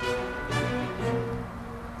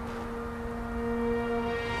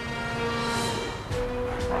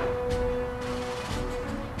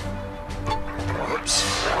 Whoops.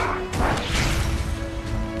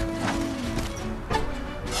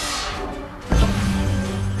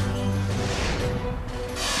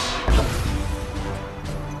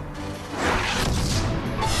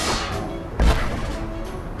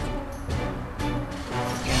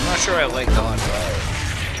 I'm not sure I like the hot dog.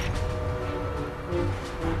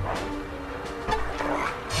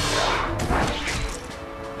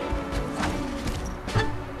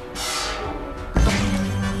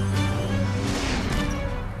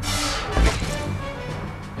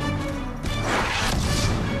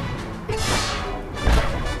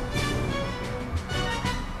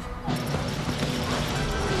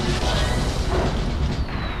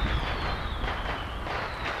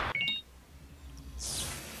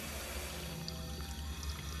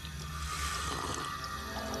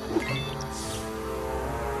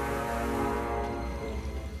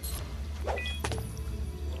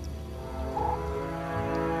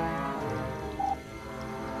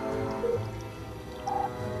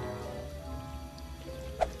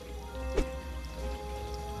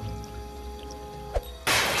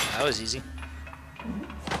 That was easy.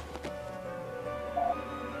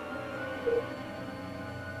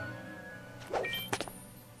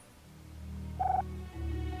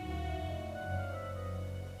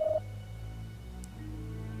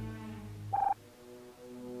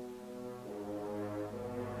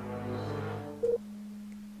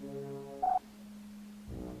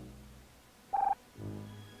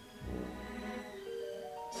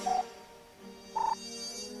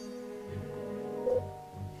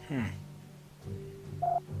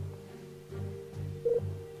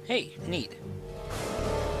 Hey, neat.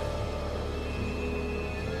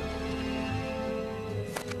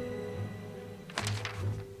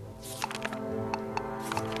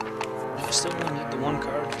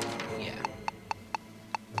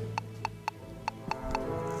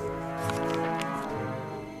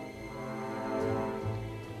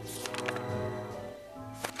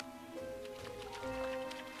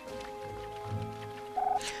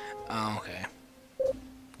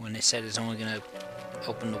 they said it's only going to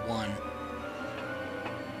open to one.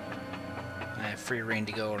 I have free reign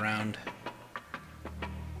to go around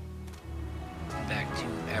back to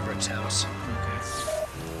Everett's house. Okay.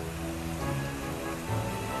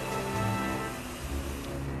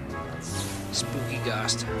 Spooky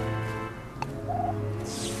Ghost.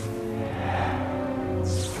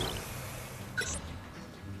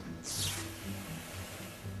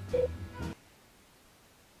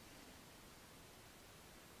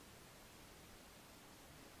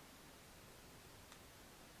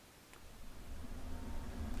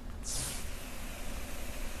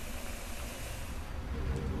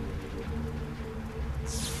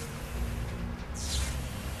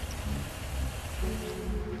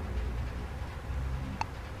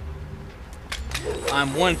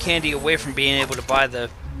 I'm one candy away from being able to buy the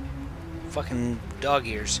fucking dog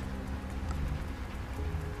ears.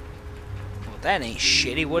 Well, that ain't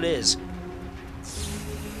shitty. What is?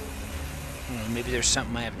 Maybe there's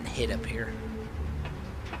something I haven't hit up here.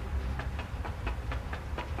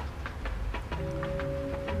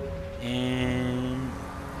 And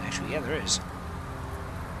actually, yeah, there is.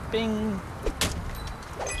 Bing.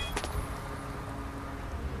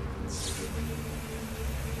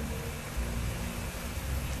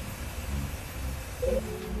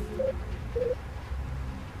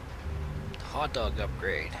 Hot dog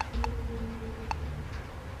upgrade.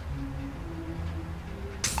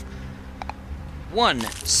 One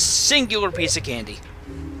singular piece of candy.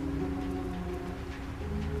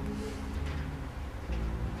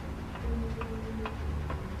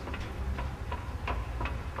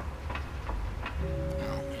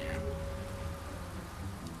 Oh, yeah.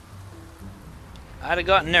 I'd have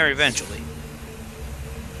gotten there eventually.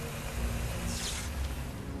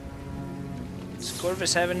 Does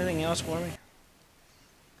Corvus have anything else for me?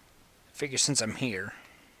 I figure since I'm here.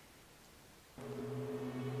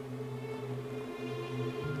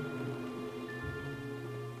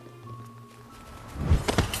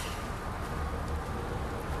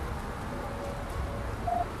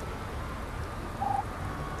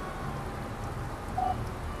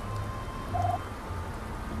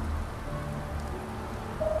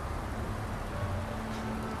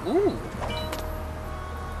 Ooh.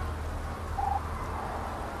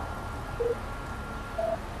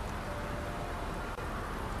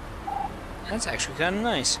 That's actually kind of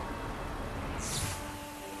nice.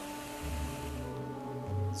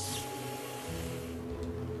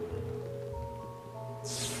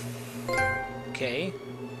 Okay.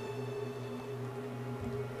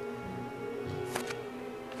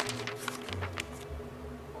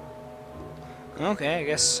 Okay, I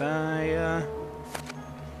guess I,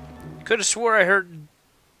 could have swore I heard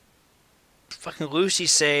fucking Lucy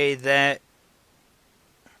say that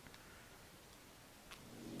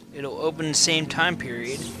it'll open the same time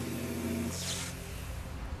period.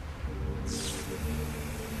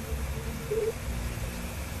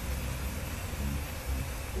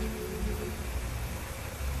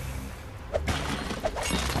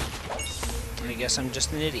 I guess I'm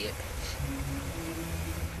just an idiot.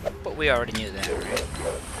 But we already knew that, right?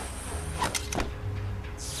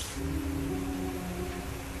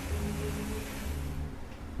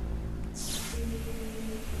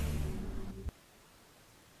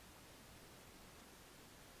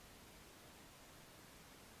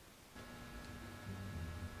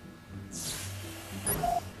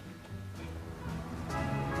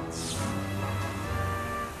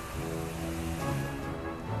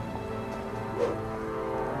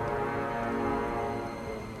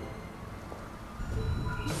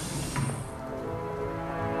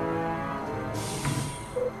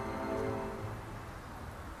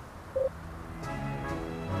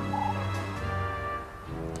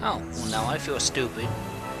 Oh, well now I feel stupid.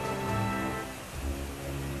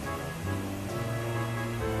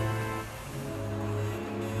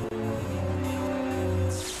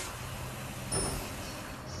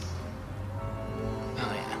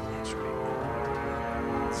 Oh yeah, that's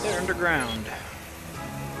right. They're underground.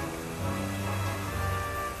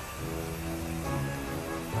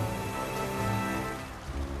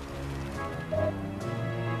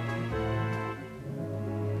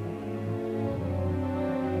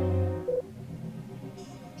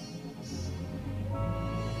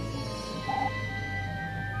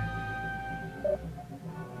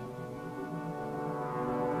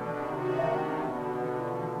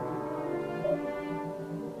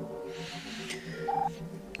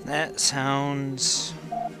 That sounds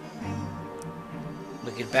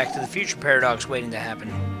like a Back to the Future paradox waiting to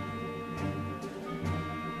happen.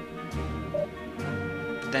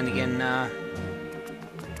 But then again,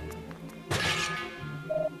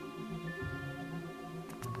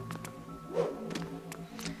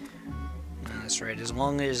 As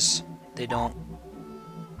long as they don't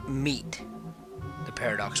meet, the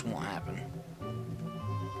paradox won't happen.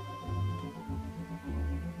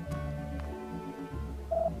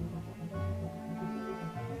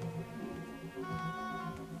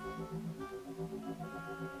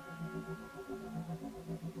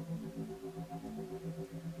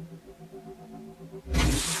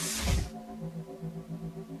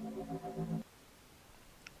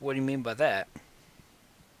 What do you mean by that?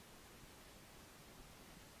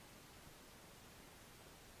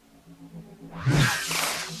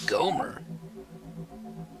 Gomer.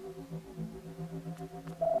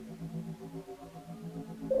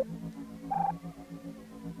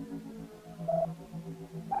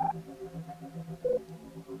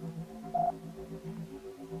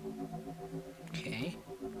 Okay.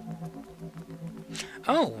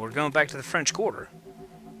 Oh, we're going back to the French Quarter.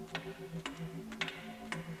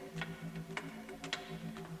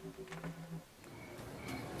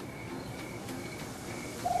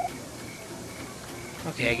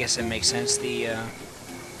 Okay, I guess that makes sense. The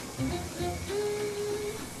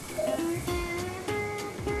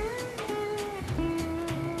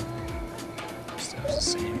stuff's the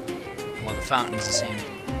same. Well, the fountain's the same.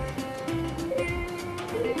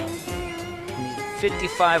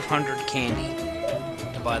 Need 5,500 candy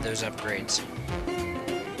to buy those upgrades.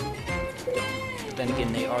 But then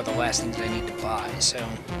again, they are the last things I need to buy, so...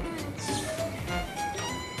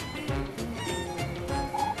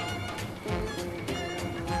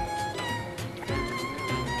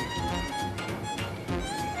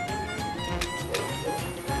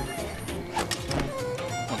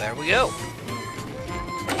 There we go.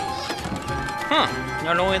 Huh.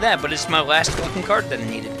 Not only that, but it's my last fucking card that I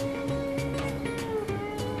needed.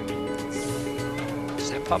 Does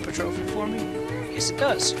that pop a trophy for me? Yes, it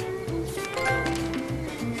does.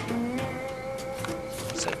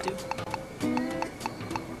 What's that do?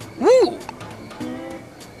 Woo!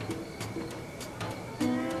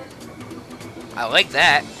 I like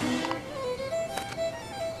that.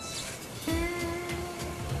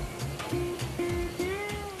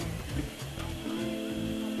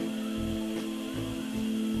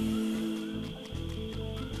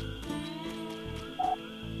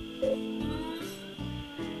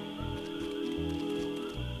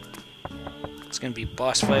 It's gonna be a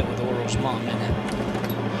boss fight with Oral's mom, isn't it?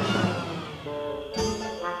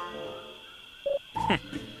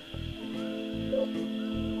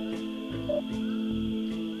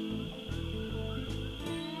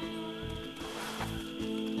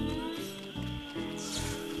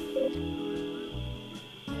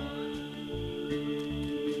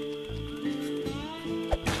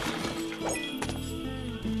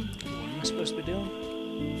 What am I supposed to be doing?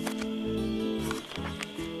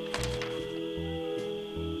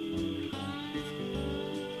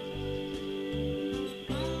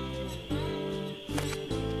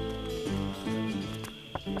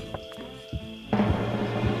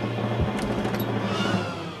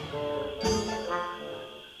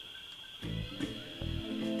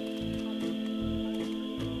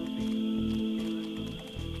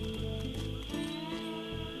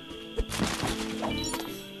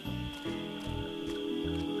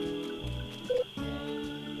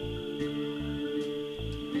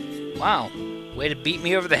 Wow, way to beat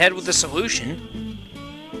me over the head with the solution.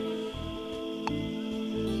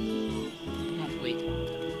 Oh, wait.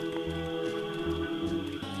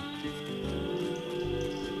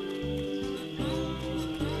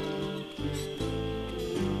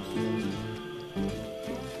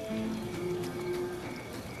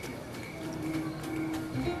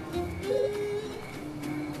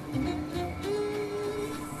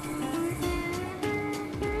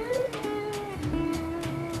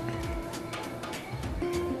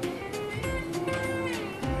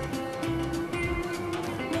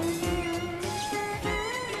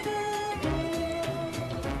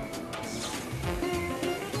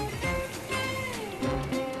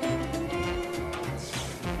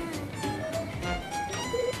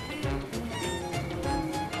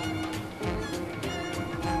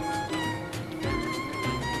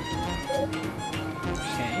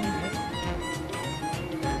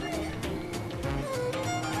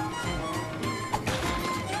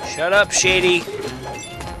 Shut up, Shady.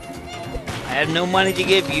 I have no money to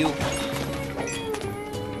give you.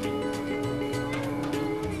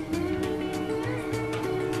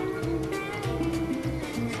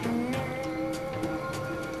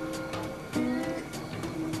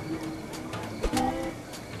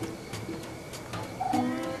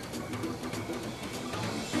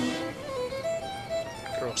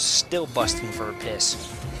 Girl's still busting for a piss.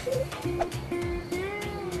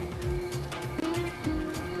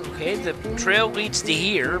 Okay, the trail leads to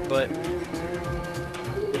here, but...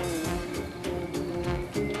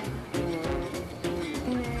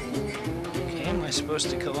 Okay, am I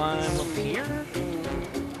supposed to climb up here?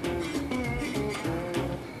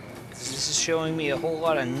 This is showing me a whole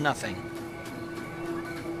lot of nothing.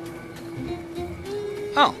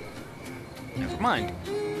 Oh. Never mind.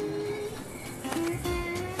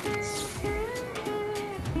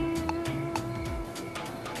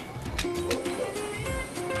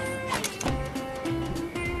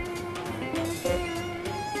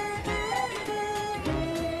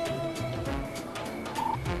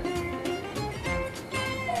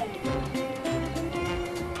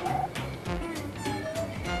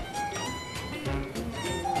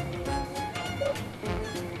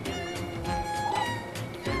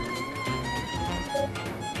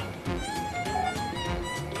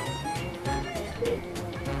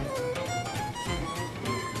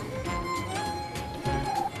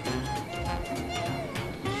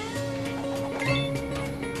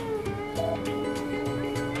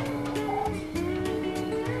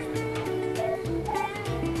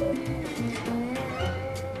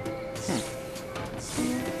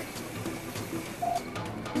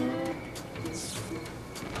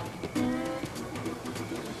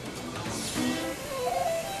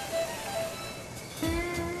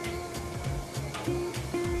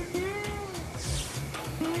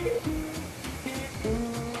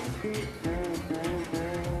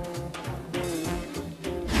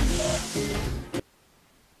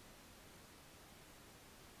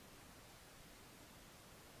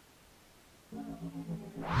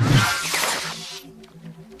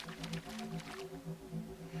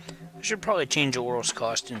 I should probably change Oral's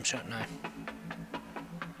costume, shouldn't I?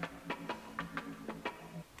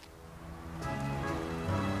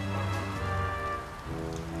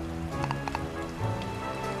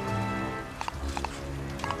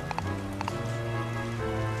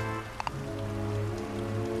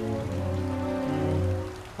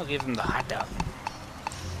 I'll give him the hot dog.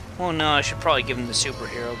 Well, no, I should probably give him the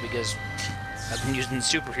superhero because I've been using the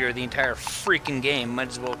superhero the entire freaking game. Might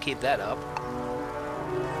as well keep that up.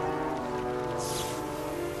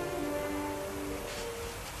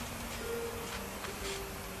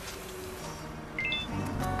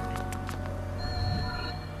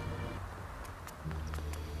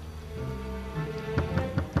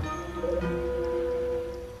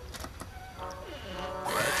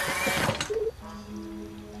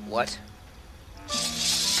 What?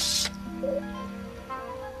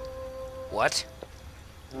 What?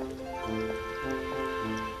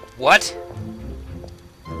 What?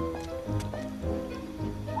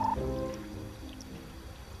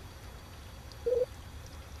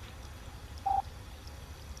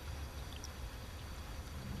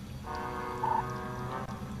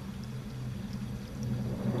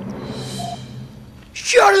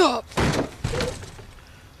 Shut up!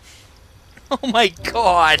 Oh my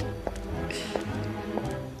god!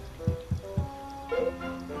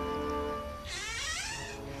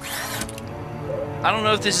 I don't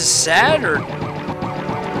know if this is sad or...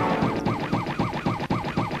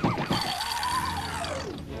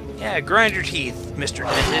 Yeah, grind your teeth, Mr.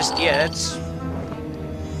 Dentist. Yeah, that's...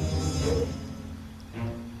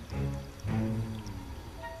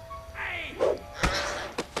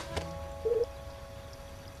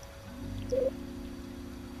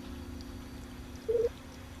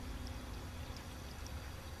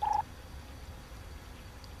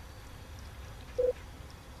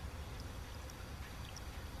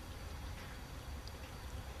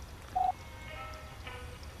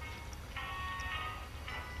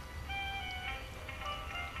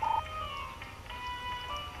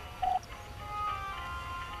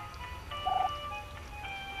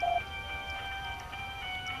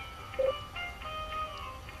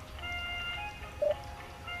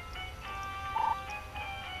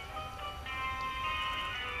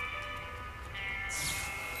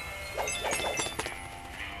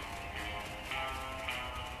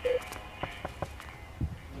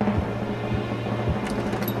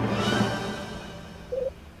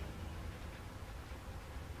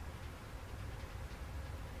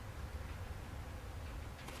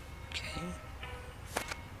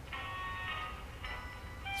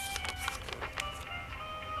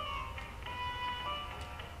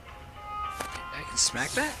 I can smack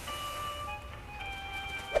that?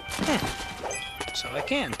 So I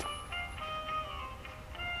can.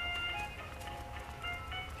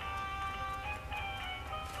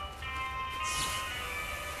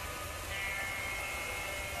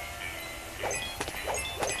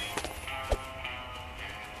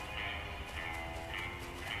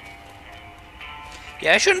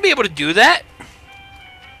 Yeah, I shouldn't be able to do that.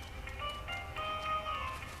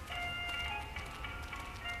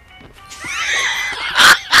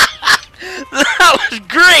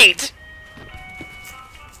 Great!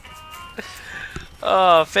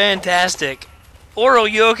 Oh, fantastic. Oral,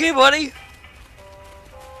 you okay, buddy?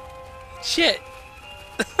 Shit.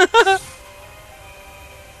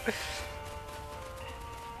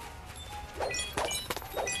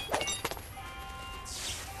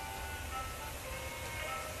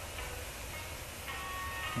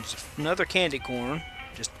 There's another candy corn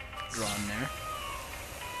just drawn there.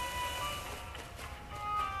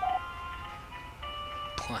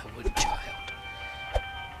 Plywood child.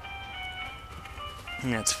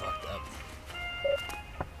 That's fucked up.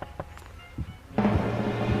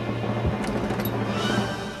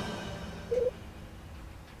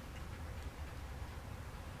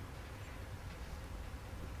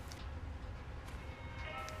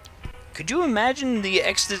 Could you imagine the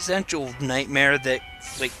existential nightmare that,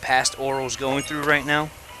 like, past Oral's going through right now?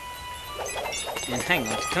 And hang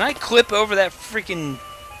on, can I clip over that freaking...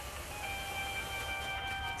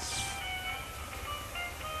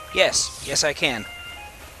 Yes, yes I can.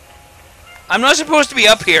 I'm not supposed to be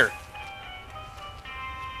up here!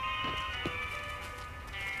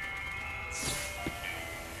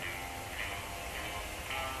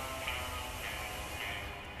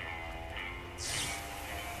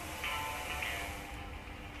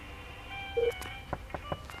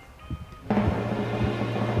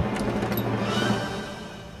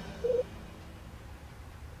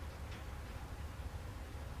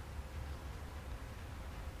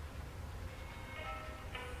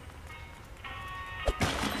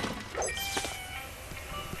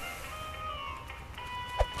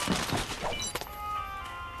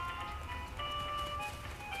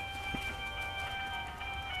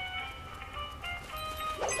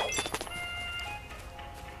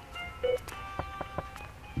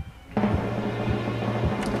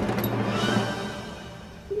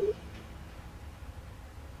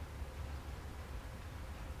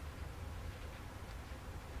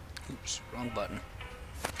 Oops, wrong button.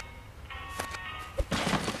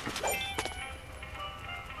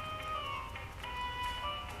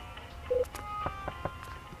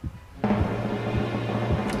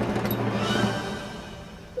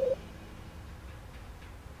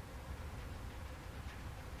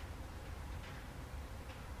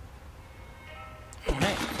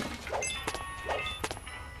 Alright.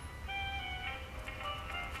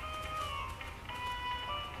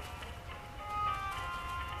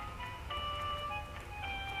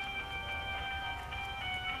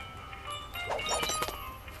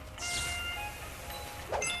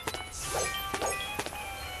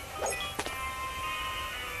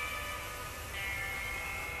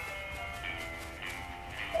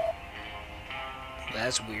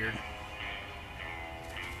 That's weird.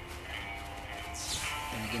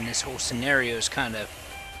 And again, this whole scenario is kind of,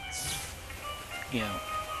 you know,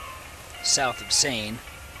 south of sane.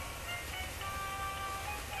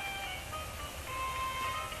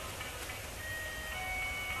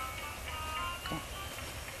 Come on.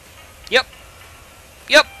 Yep.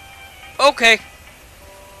 Yep. Okay.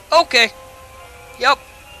 Okay. Yep.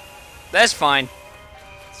 That's fine.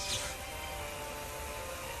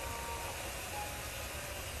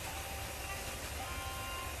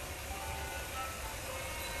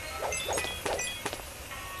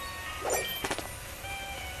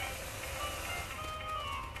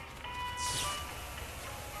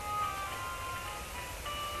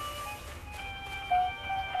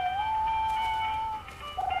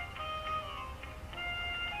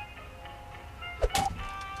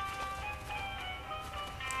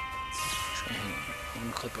 I'm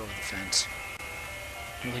gonna clip over the fence.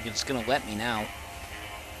 I don't think it's gonna let me now.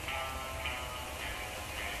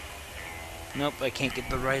 Nope, I can't get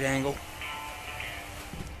the right angle.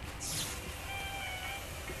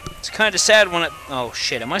 It's kind of sad when it... Oh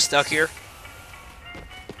shit, am I stuck here?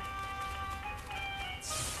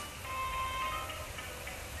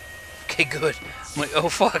 Okay, good. I'm like, oh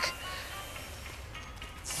fuck.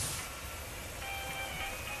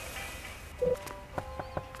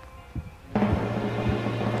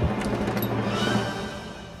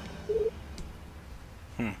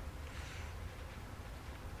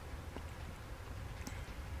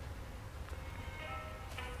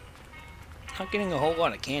 Not getting a whole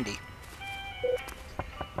lot of candy.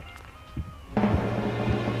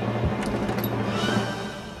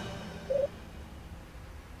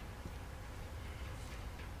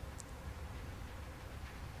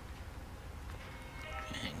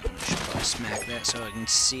 Hang on, I should probably smack that so I can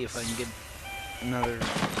see if I can get another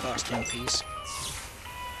costume piece.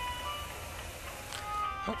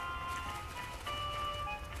 Oh.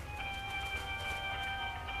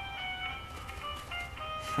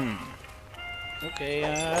 Okay,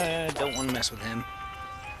 I don't want to mess with him.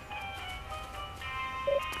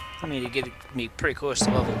 I mean, to get me pretty close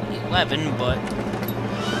to level 11, but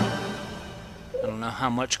I don't know how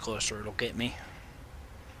much closer it'll get me.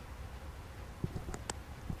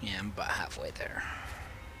 Yeah, I'm about halfway there.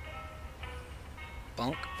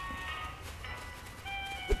 Bunk.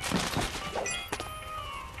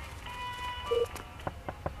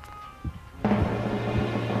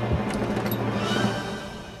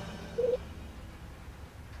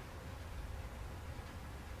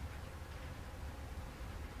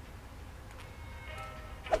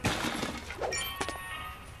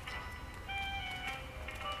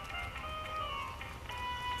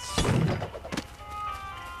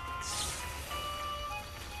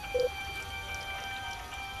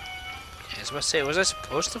 I was about to say, was I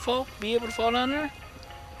supposed to be able to fall down there?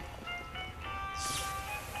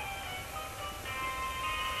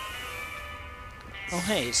 Oh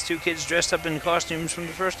hey, it's two kids dressed up in costumes from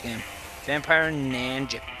the first game. Vampire and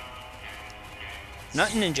Ninja. Not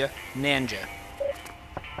ninja, Ninja.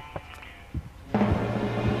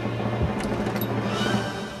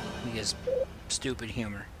 Because stupid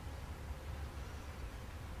humor.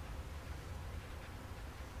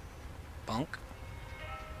 Bunk.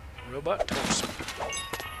 Robot toast.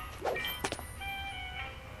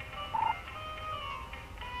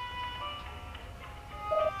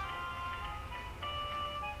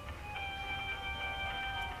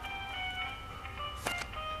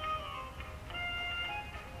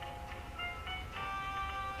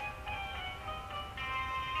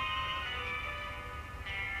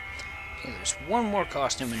 Okay, there's one more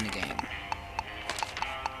costume in the game.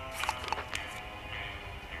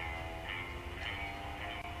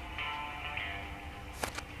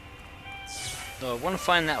 Though I want to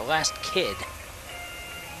find that last kid.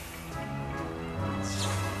 I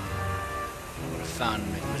would have found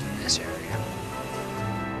him if it was in this area.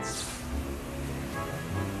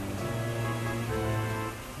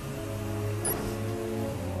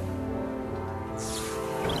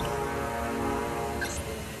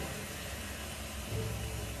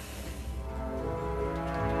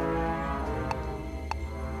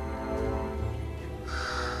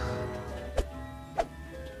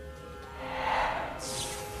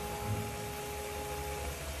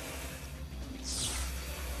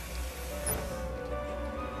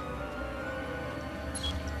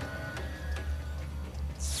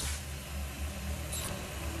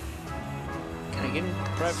 Get into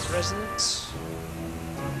private residence?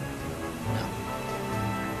 No.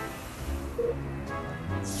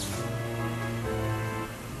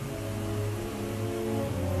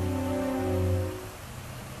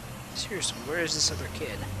 Seriously, where is this other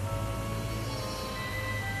kid?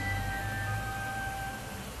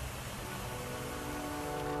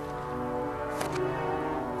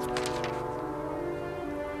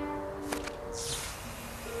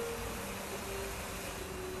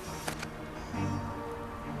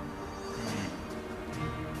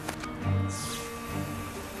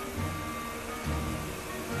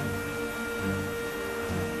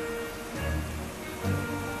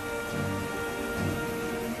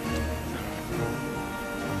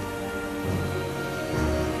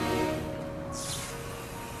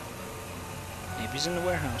 He's in the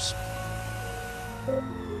warehouse.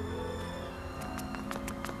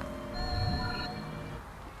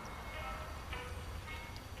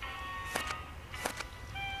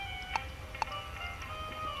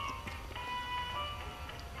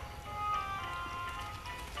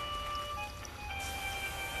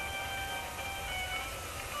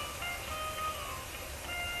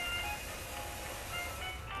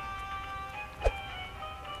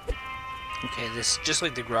 Okay, this is just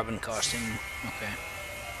like the grubbin costume. Okay.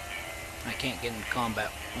 I can't get into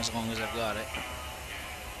combat as long as I've got it.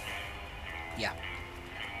 Yeah.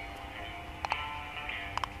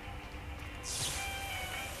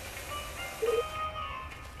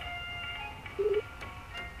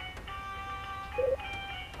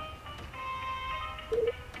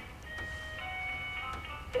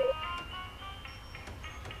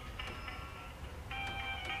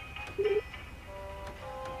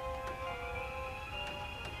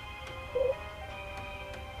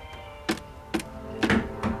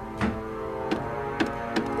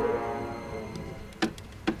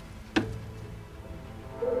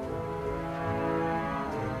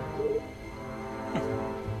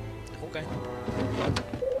 Okay.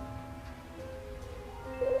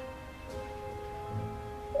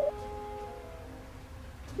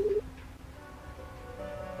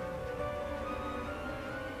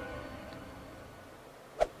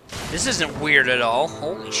 This isn't weird at all.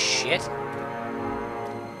 Holy shit.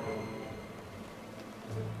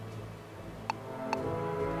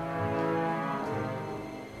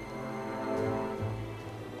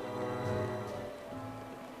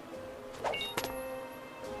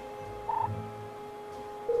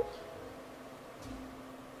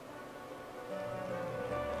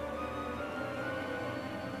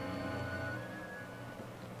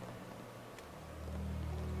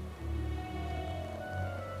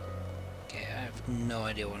 no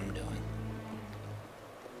idea what I'm doing.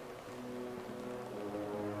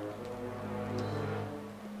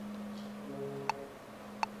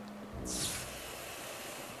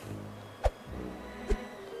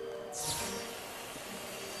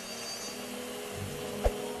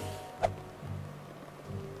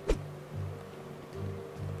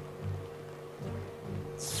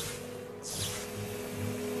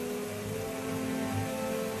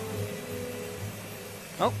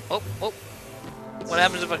 Oh, oh, oh. What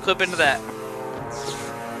happens if I clip into that?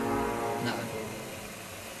 Nothing.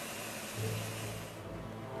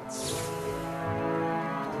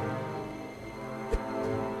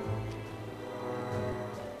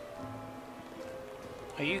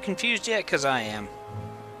 Are you confused yet? 'Cause I am.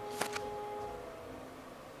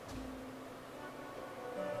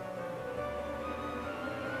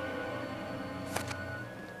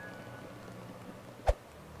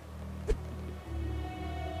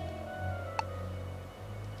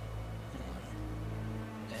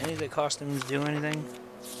 Any of the costumes do anything?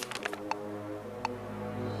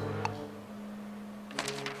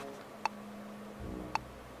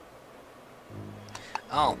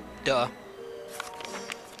 Oh, duh.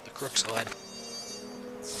 The crook slide.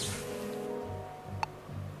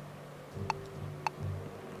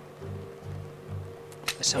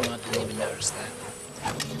 I somehow didn't even notice that.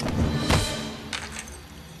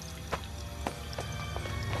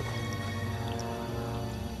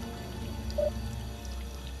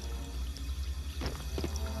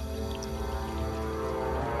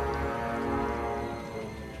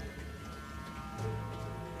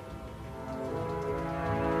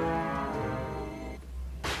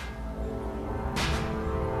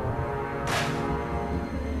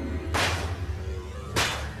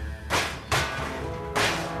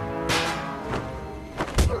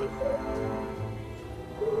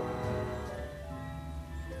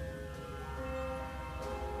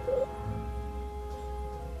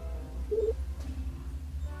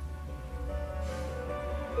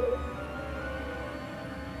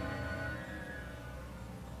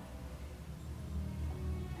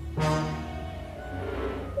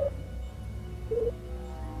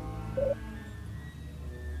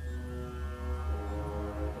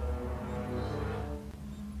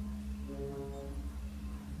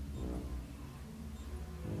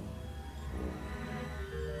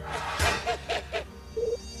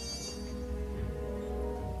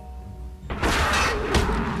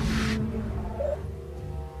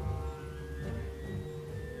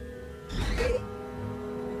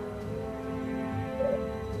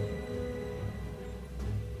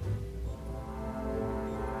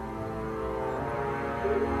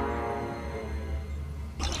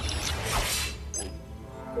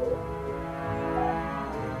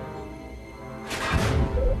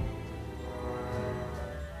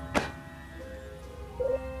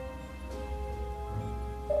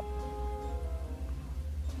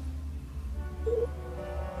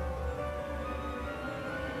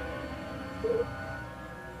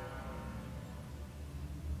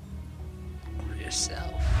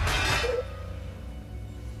 Yourself.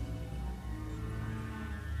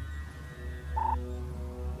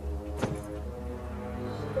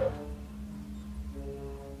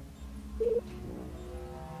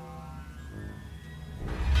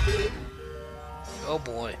 Oh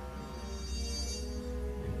boy.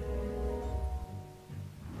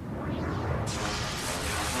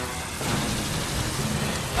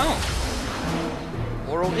 Oh.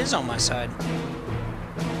 Oral is on my side.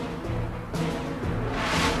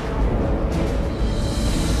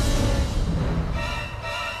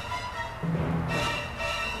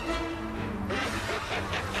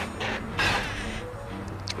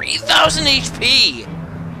 HP!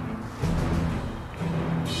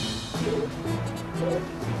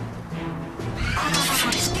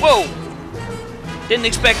 Whoa! Didn't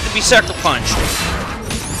expect to be sucker punched.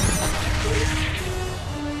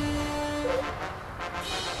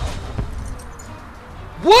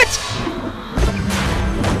 What?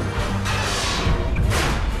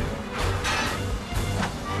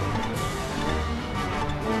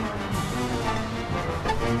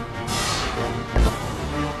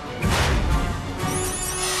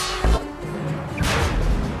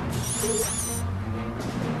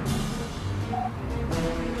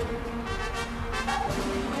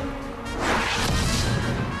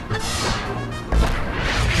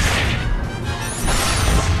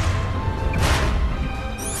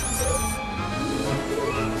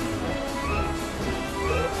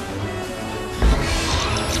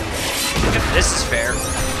 This is fair.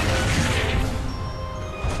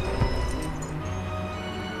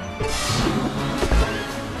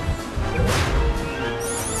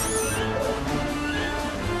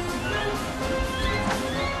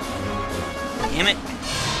 Damn it.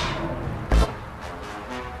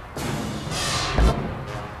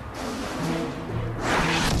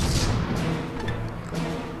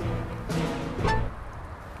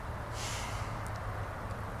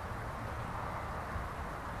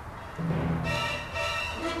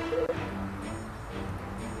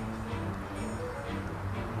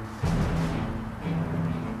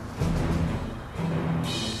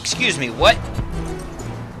 Excuse me, what?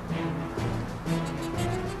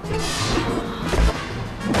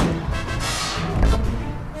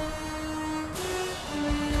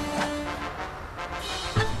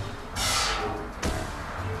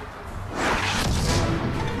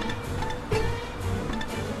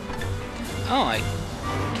 Oh, I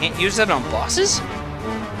can't use that on bosses?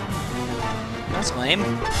 That's lame.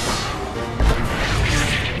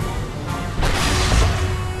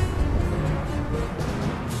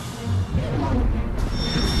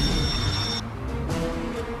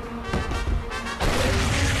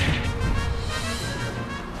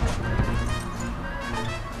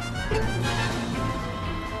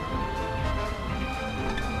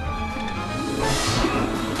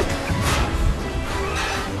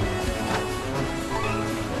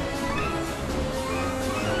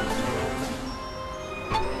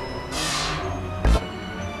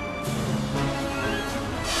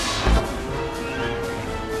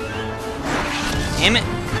 Damn it.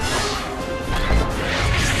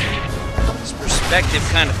 This perspective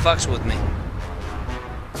kind of fucks with me.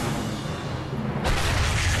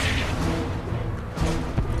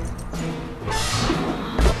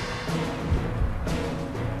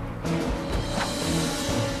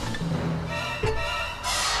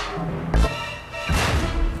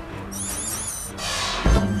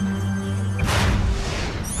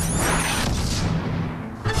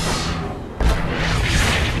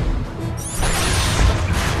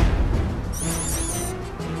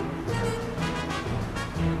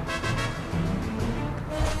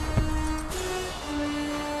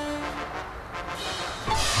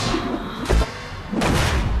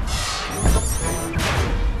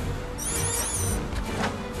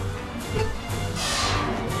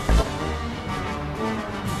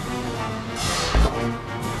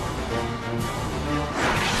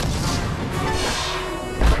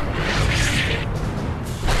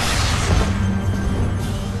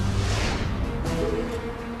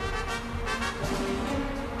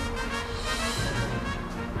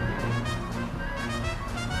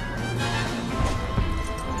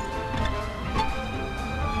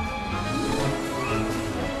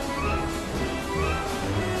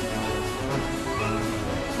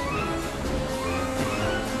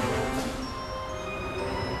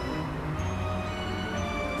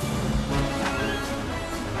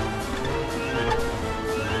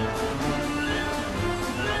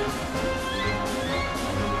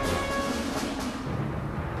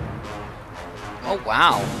 Oh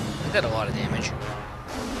wow, I did a lot of damage.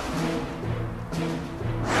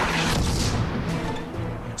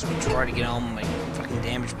 So we try to get all my fucking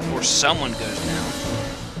damage before someone goes down.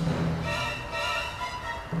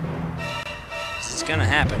 It's gonna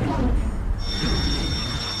happen.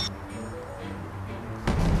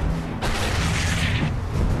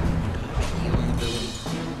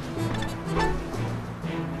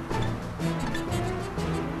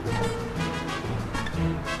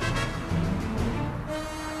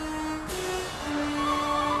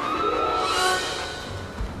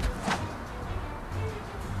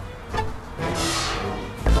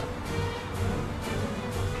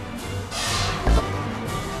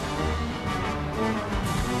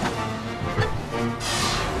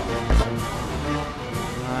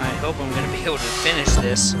 I hope I'm going to be able to finish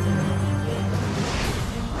this.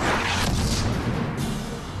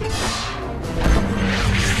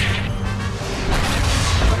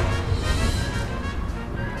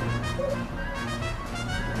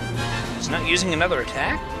 It's not using another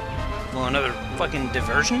attack? Well, another fucking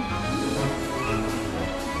diversion?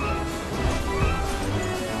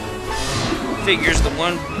 Figures the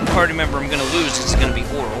one party member I'm going to lose is going to be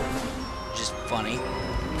Oral, which is funny,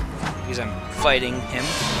 because I'm fighting him.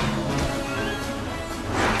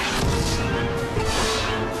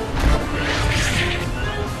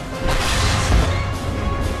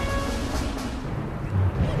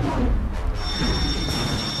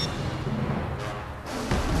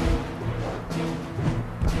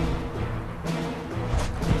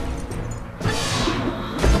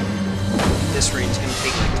 This raid's going to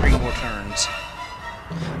take like 3 more turns.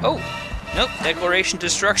 Oh! Nope, Declaration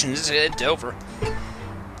Destruction. It's over.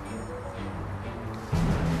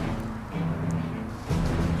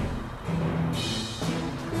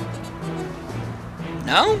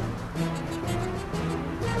 No?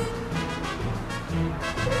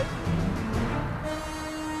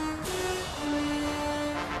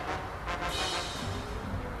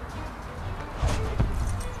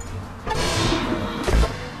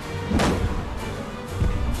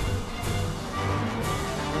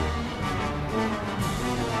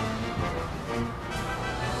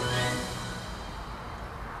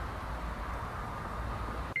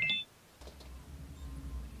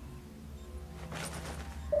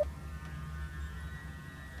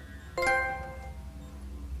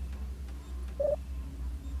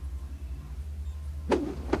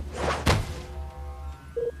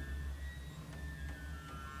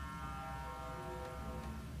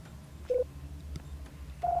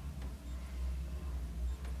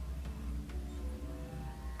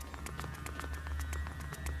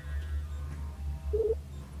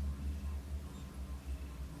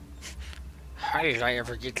 Why did I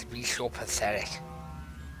ever get to be so pathetic?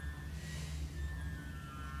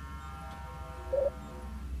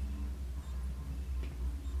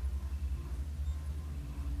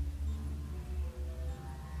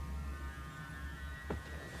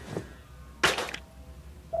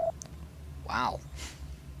 Wow.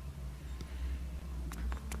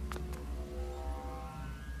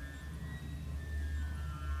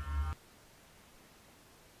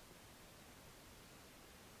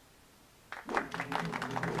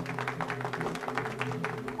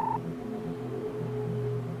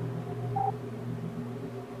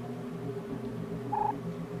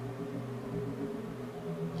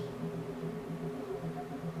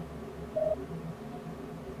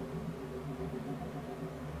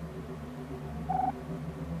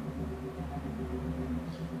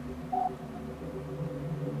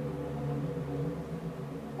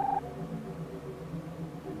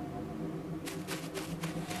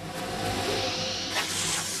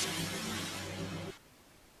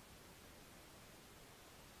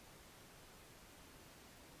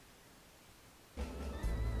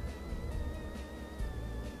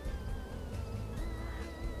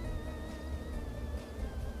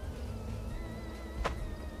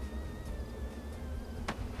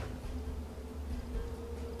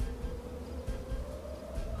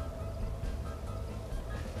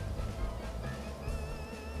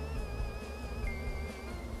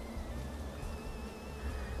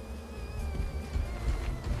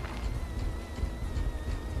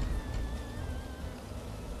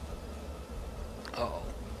 Uh-oh.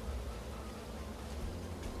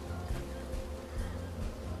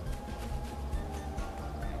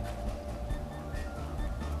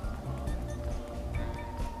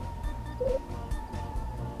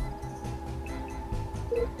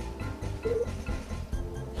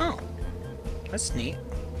 Oh, that's neat.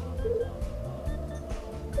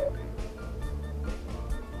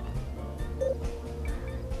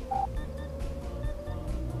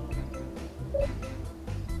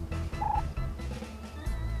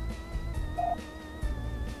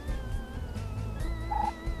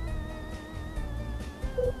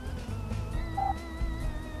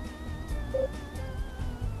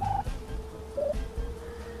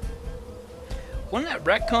 Wouldn't that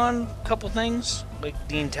retcon a couple things? Like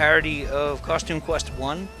the entirety of Costume Quest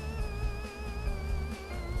 1?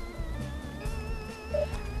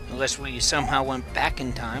 Unless we somehow went back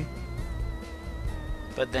in time.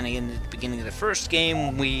 But then again, at the beginning of the first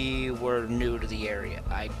game, we were new to the area.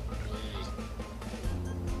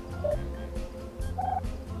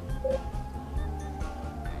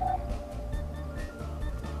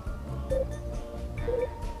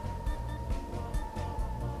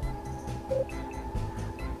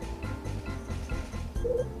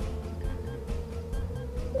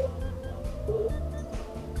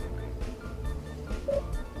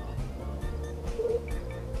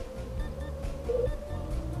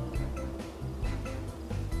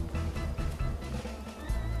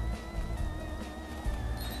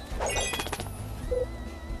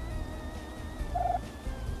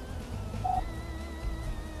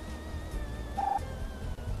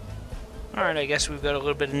 Alright, I guess we've got a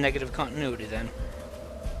little bit of negative continuity then.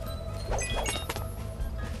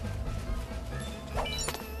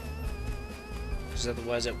 Because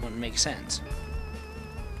otherwise it wouldn't make sense.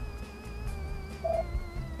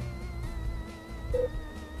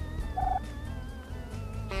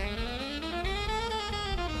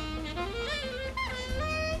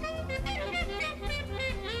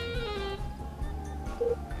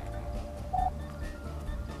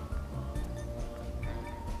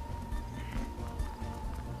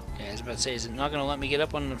 I was about to say, is it not going to let me get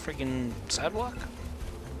up on the freaking sidewalk?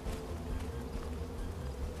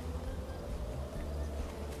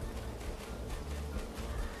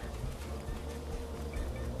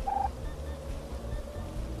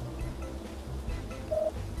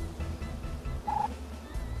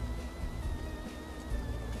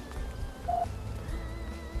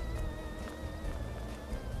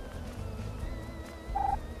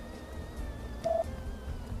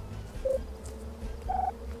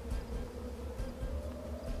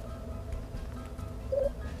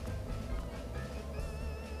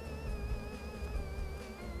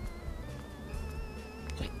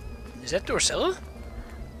 Is that Dorsella?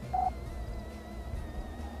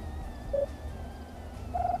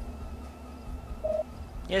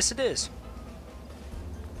 Yes, it is.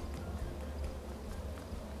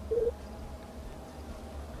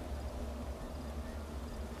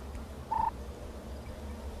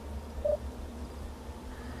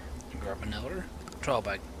 Grab an elder. Trial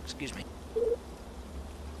bag, excuse me.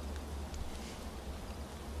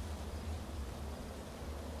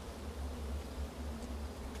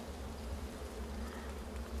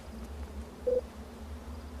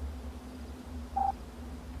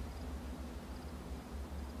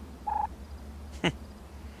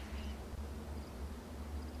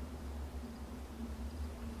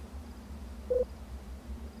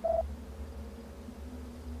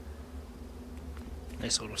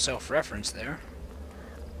 Nice little self-reference there.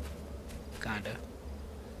 Kinda.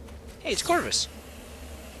 Hey, it's Corvus.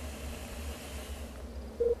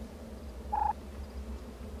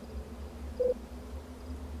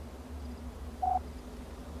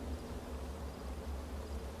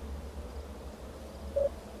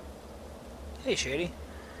 Hey, Shady.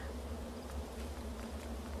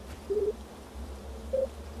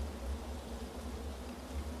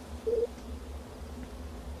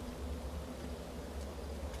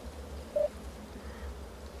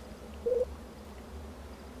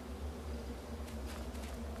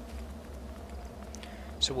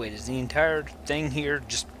 So wait, is the entire thing here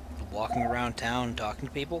just walking around town talking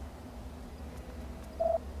to people?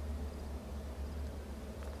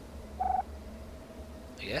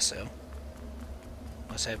 I guess so.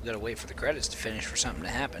 Unless I've got to wait for the credits to finish for something to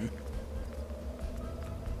happen.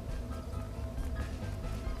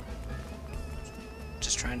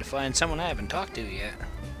 Just trying to find someone I haven't talked to yet.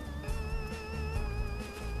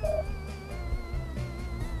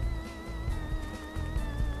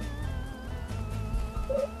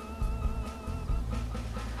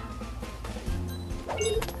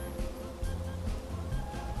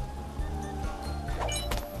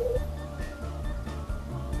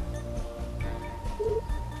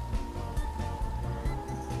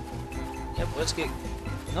 Yep, let's get...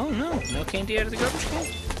 Oh no, no candy out of the garbage can?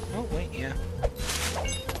 Oh wait, yeah.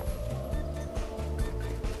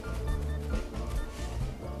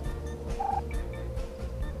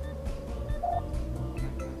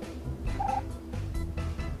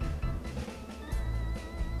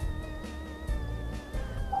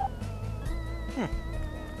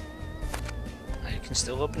 I can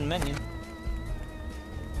still open the menu.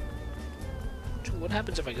 So what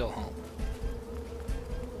happens if I go home?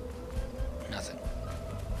 Nothing.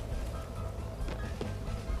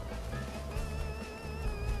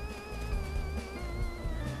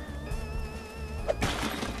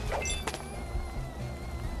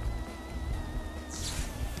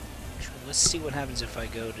 So let's see what happens if I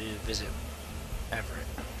go to visit Everett.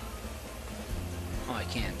 Oh, I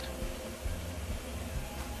can't.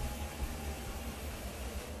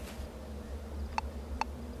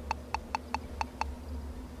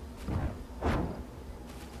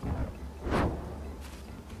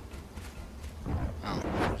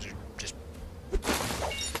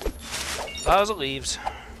 Piles of leaves.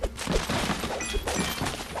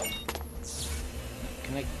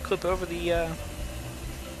 Can I clip over the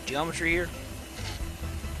geometry here?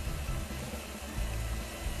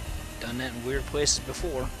 Done that in weird places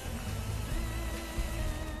before.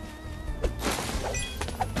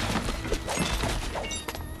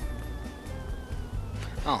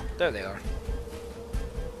 Oh, there they are.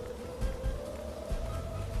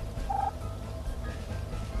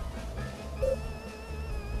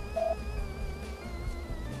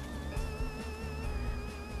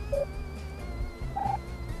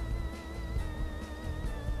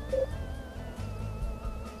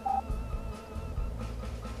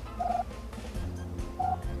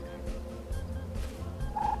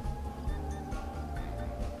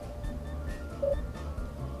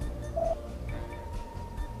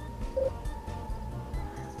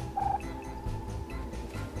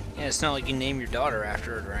 Yeah, it's not like you name your daughter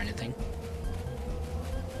after it or anything.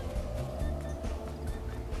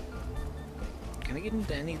 Can I get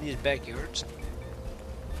into any of these backyards?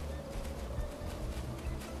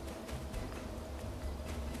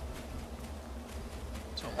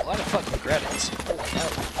 So a lot of fucking credits. Holy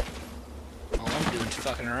hell. All I'm doing is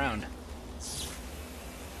fucking around.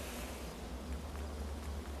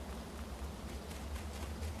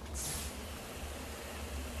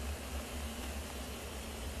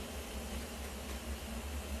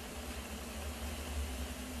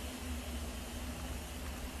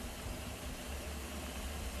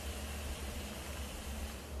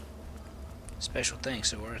 Special thanks,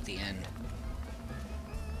 so we're at the end.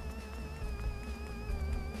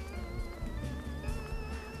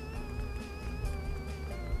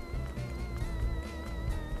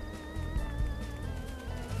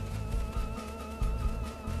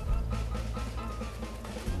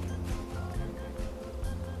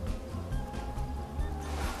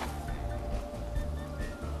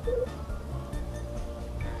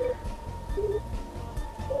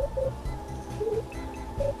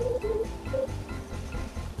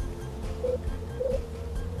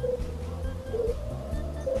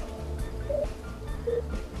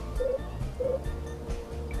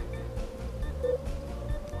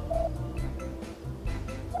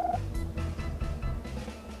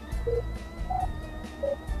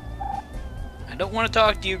 I don't want to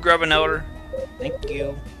talk to you, Grubbin Elder. Thank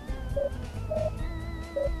you.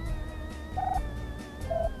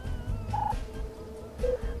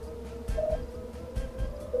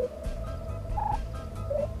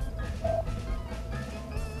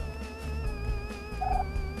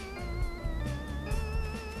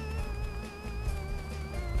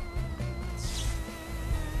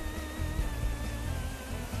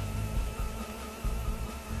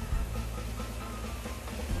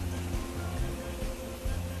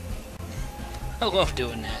 I love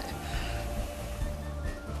doing that.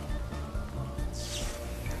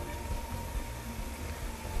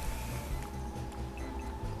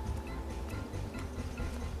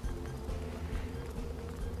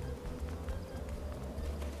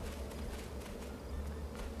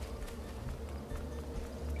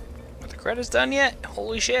 Credits done yet?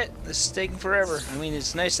 Holy shit, this is taking forever. I mean,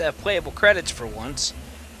 it's nice to have playable credits for once.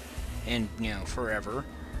 And, you know, forever.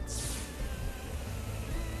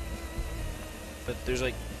 But there's,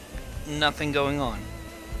 like, nothing going on.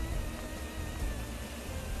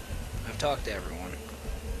 I've talked to everyone.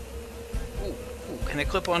 Ooh, can I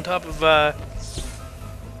clip on top of,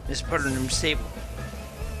 this Putterman's table?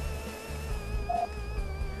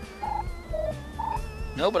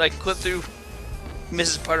 No, but I can clip through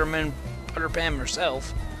Mrs. Putterpam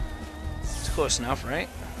herself. It's close enough, right?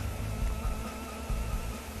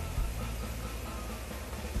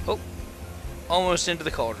 Oh, almost into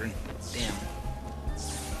the cauldron. Damn.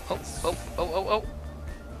 Oh.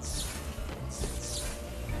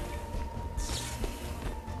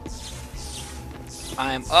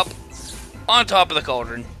 I'm up on top of the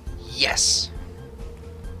cauldron. Yes.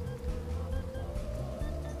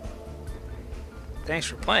 Thanks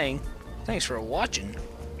for playing. Thanks for watching.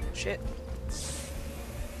 Shit.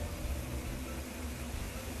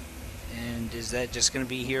 And is that just gonna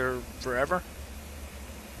be here forever?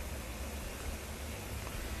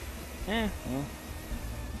 Eh, well.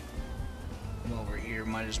 While we're here,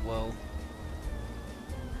 might as well.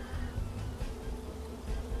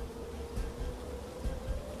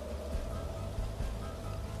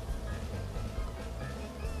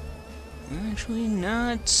 Actually,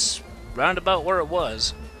 no, it's round about where it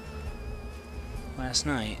was last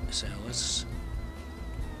night, so let's...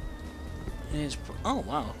 Oh,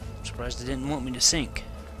 wow. I'm surprised it didn't want me to sink.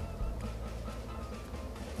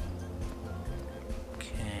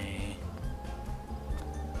 Okay.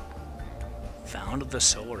 Found the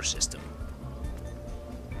solar system.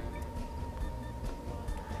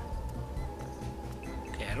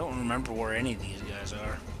 Okay, I don't remember where any of these guys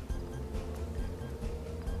are.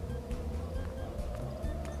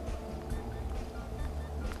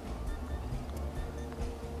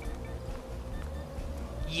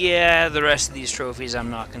 Yeah, the rest of these trophies I'm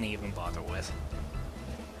not going to even bother with.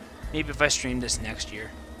 Maybe if I stream this next year,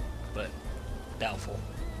 but doubtful.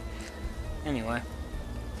 Anyway,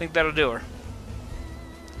 I think that'll do her.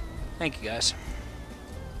 Thank you guys.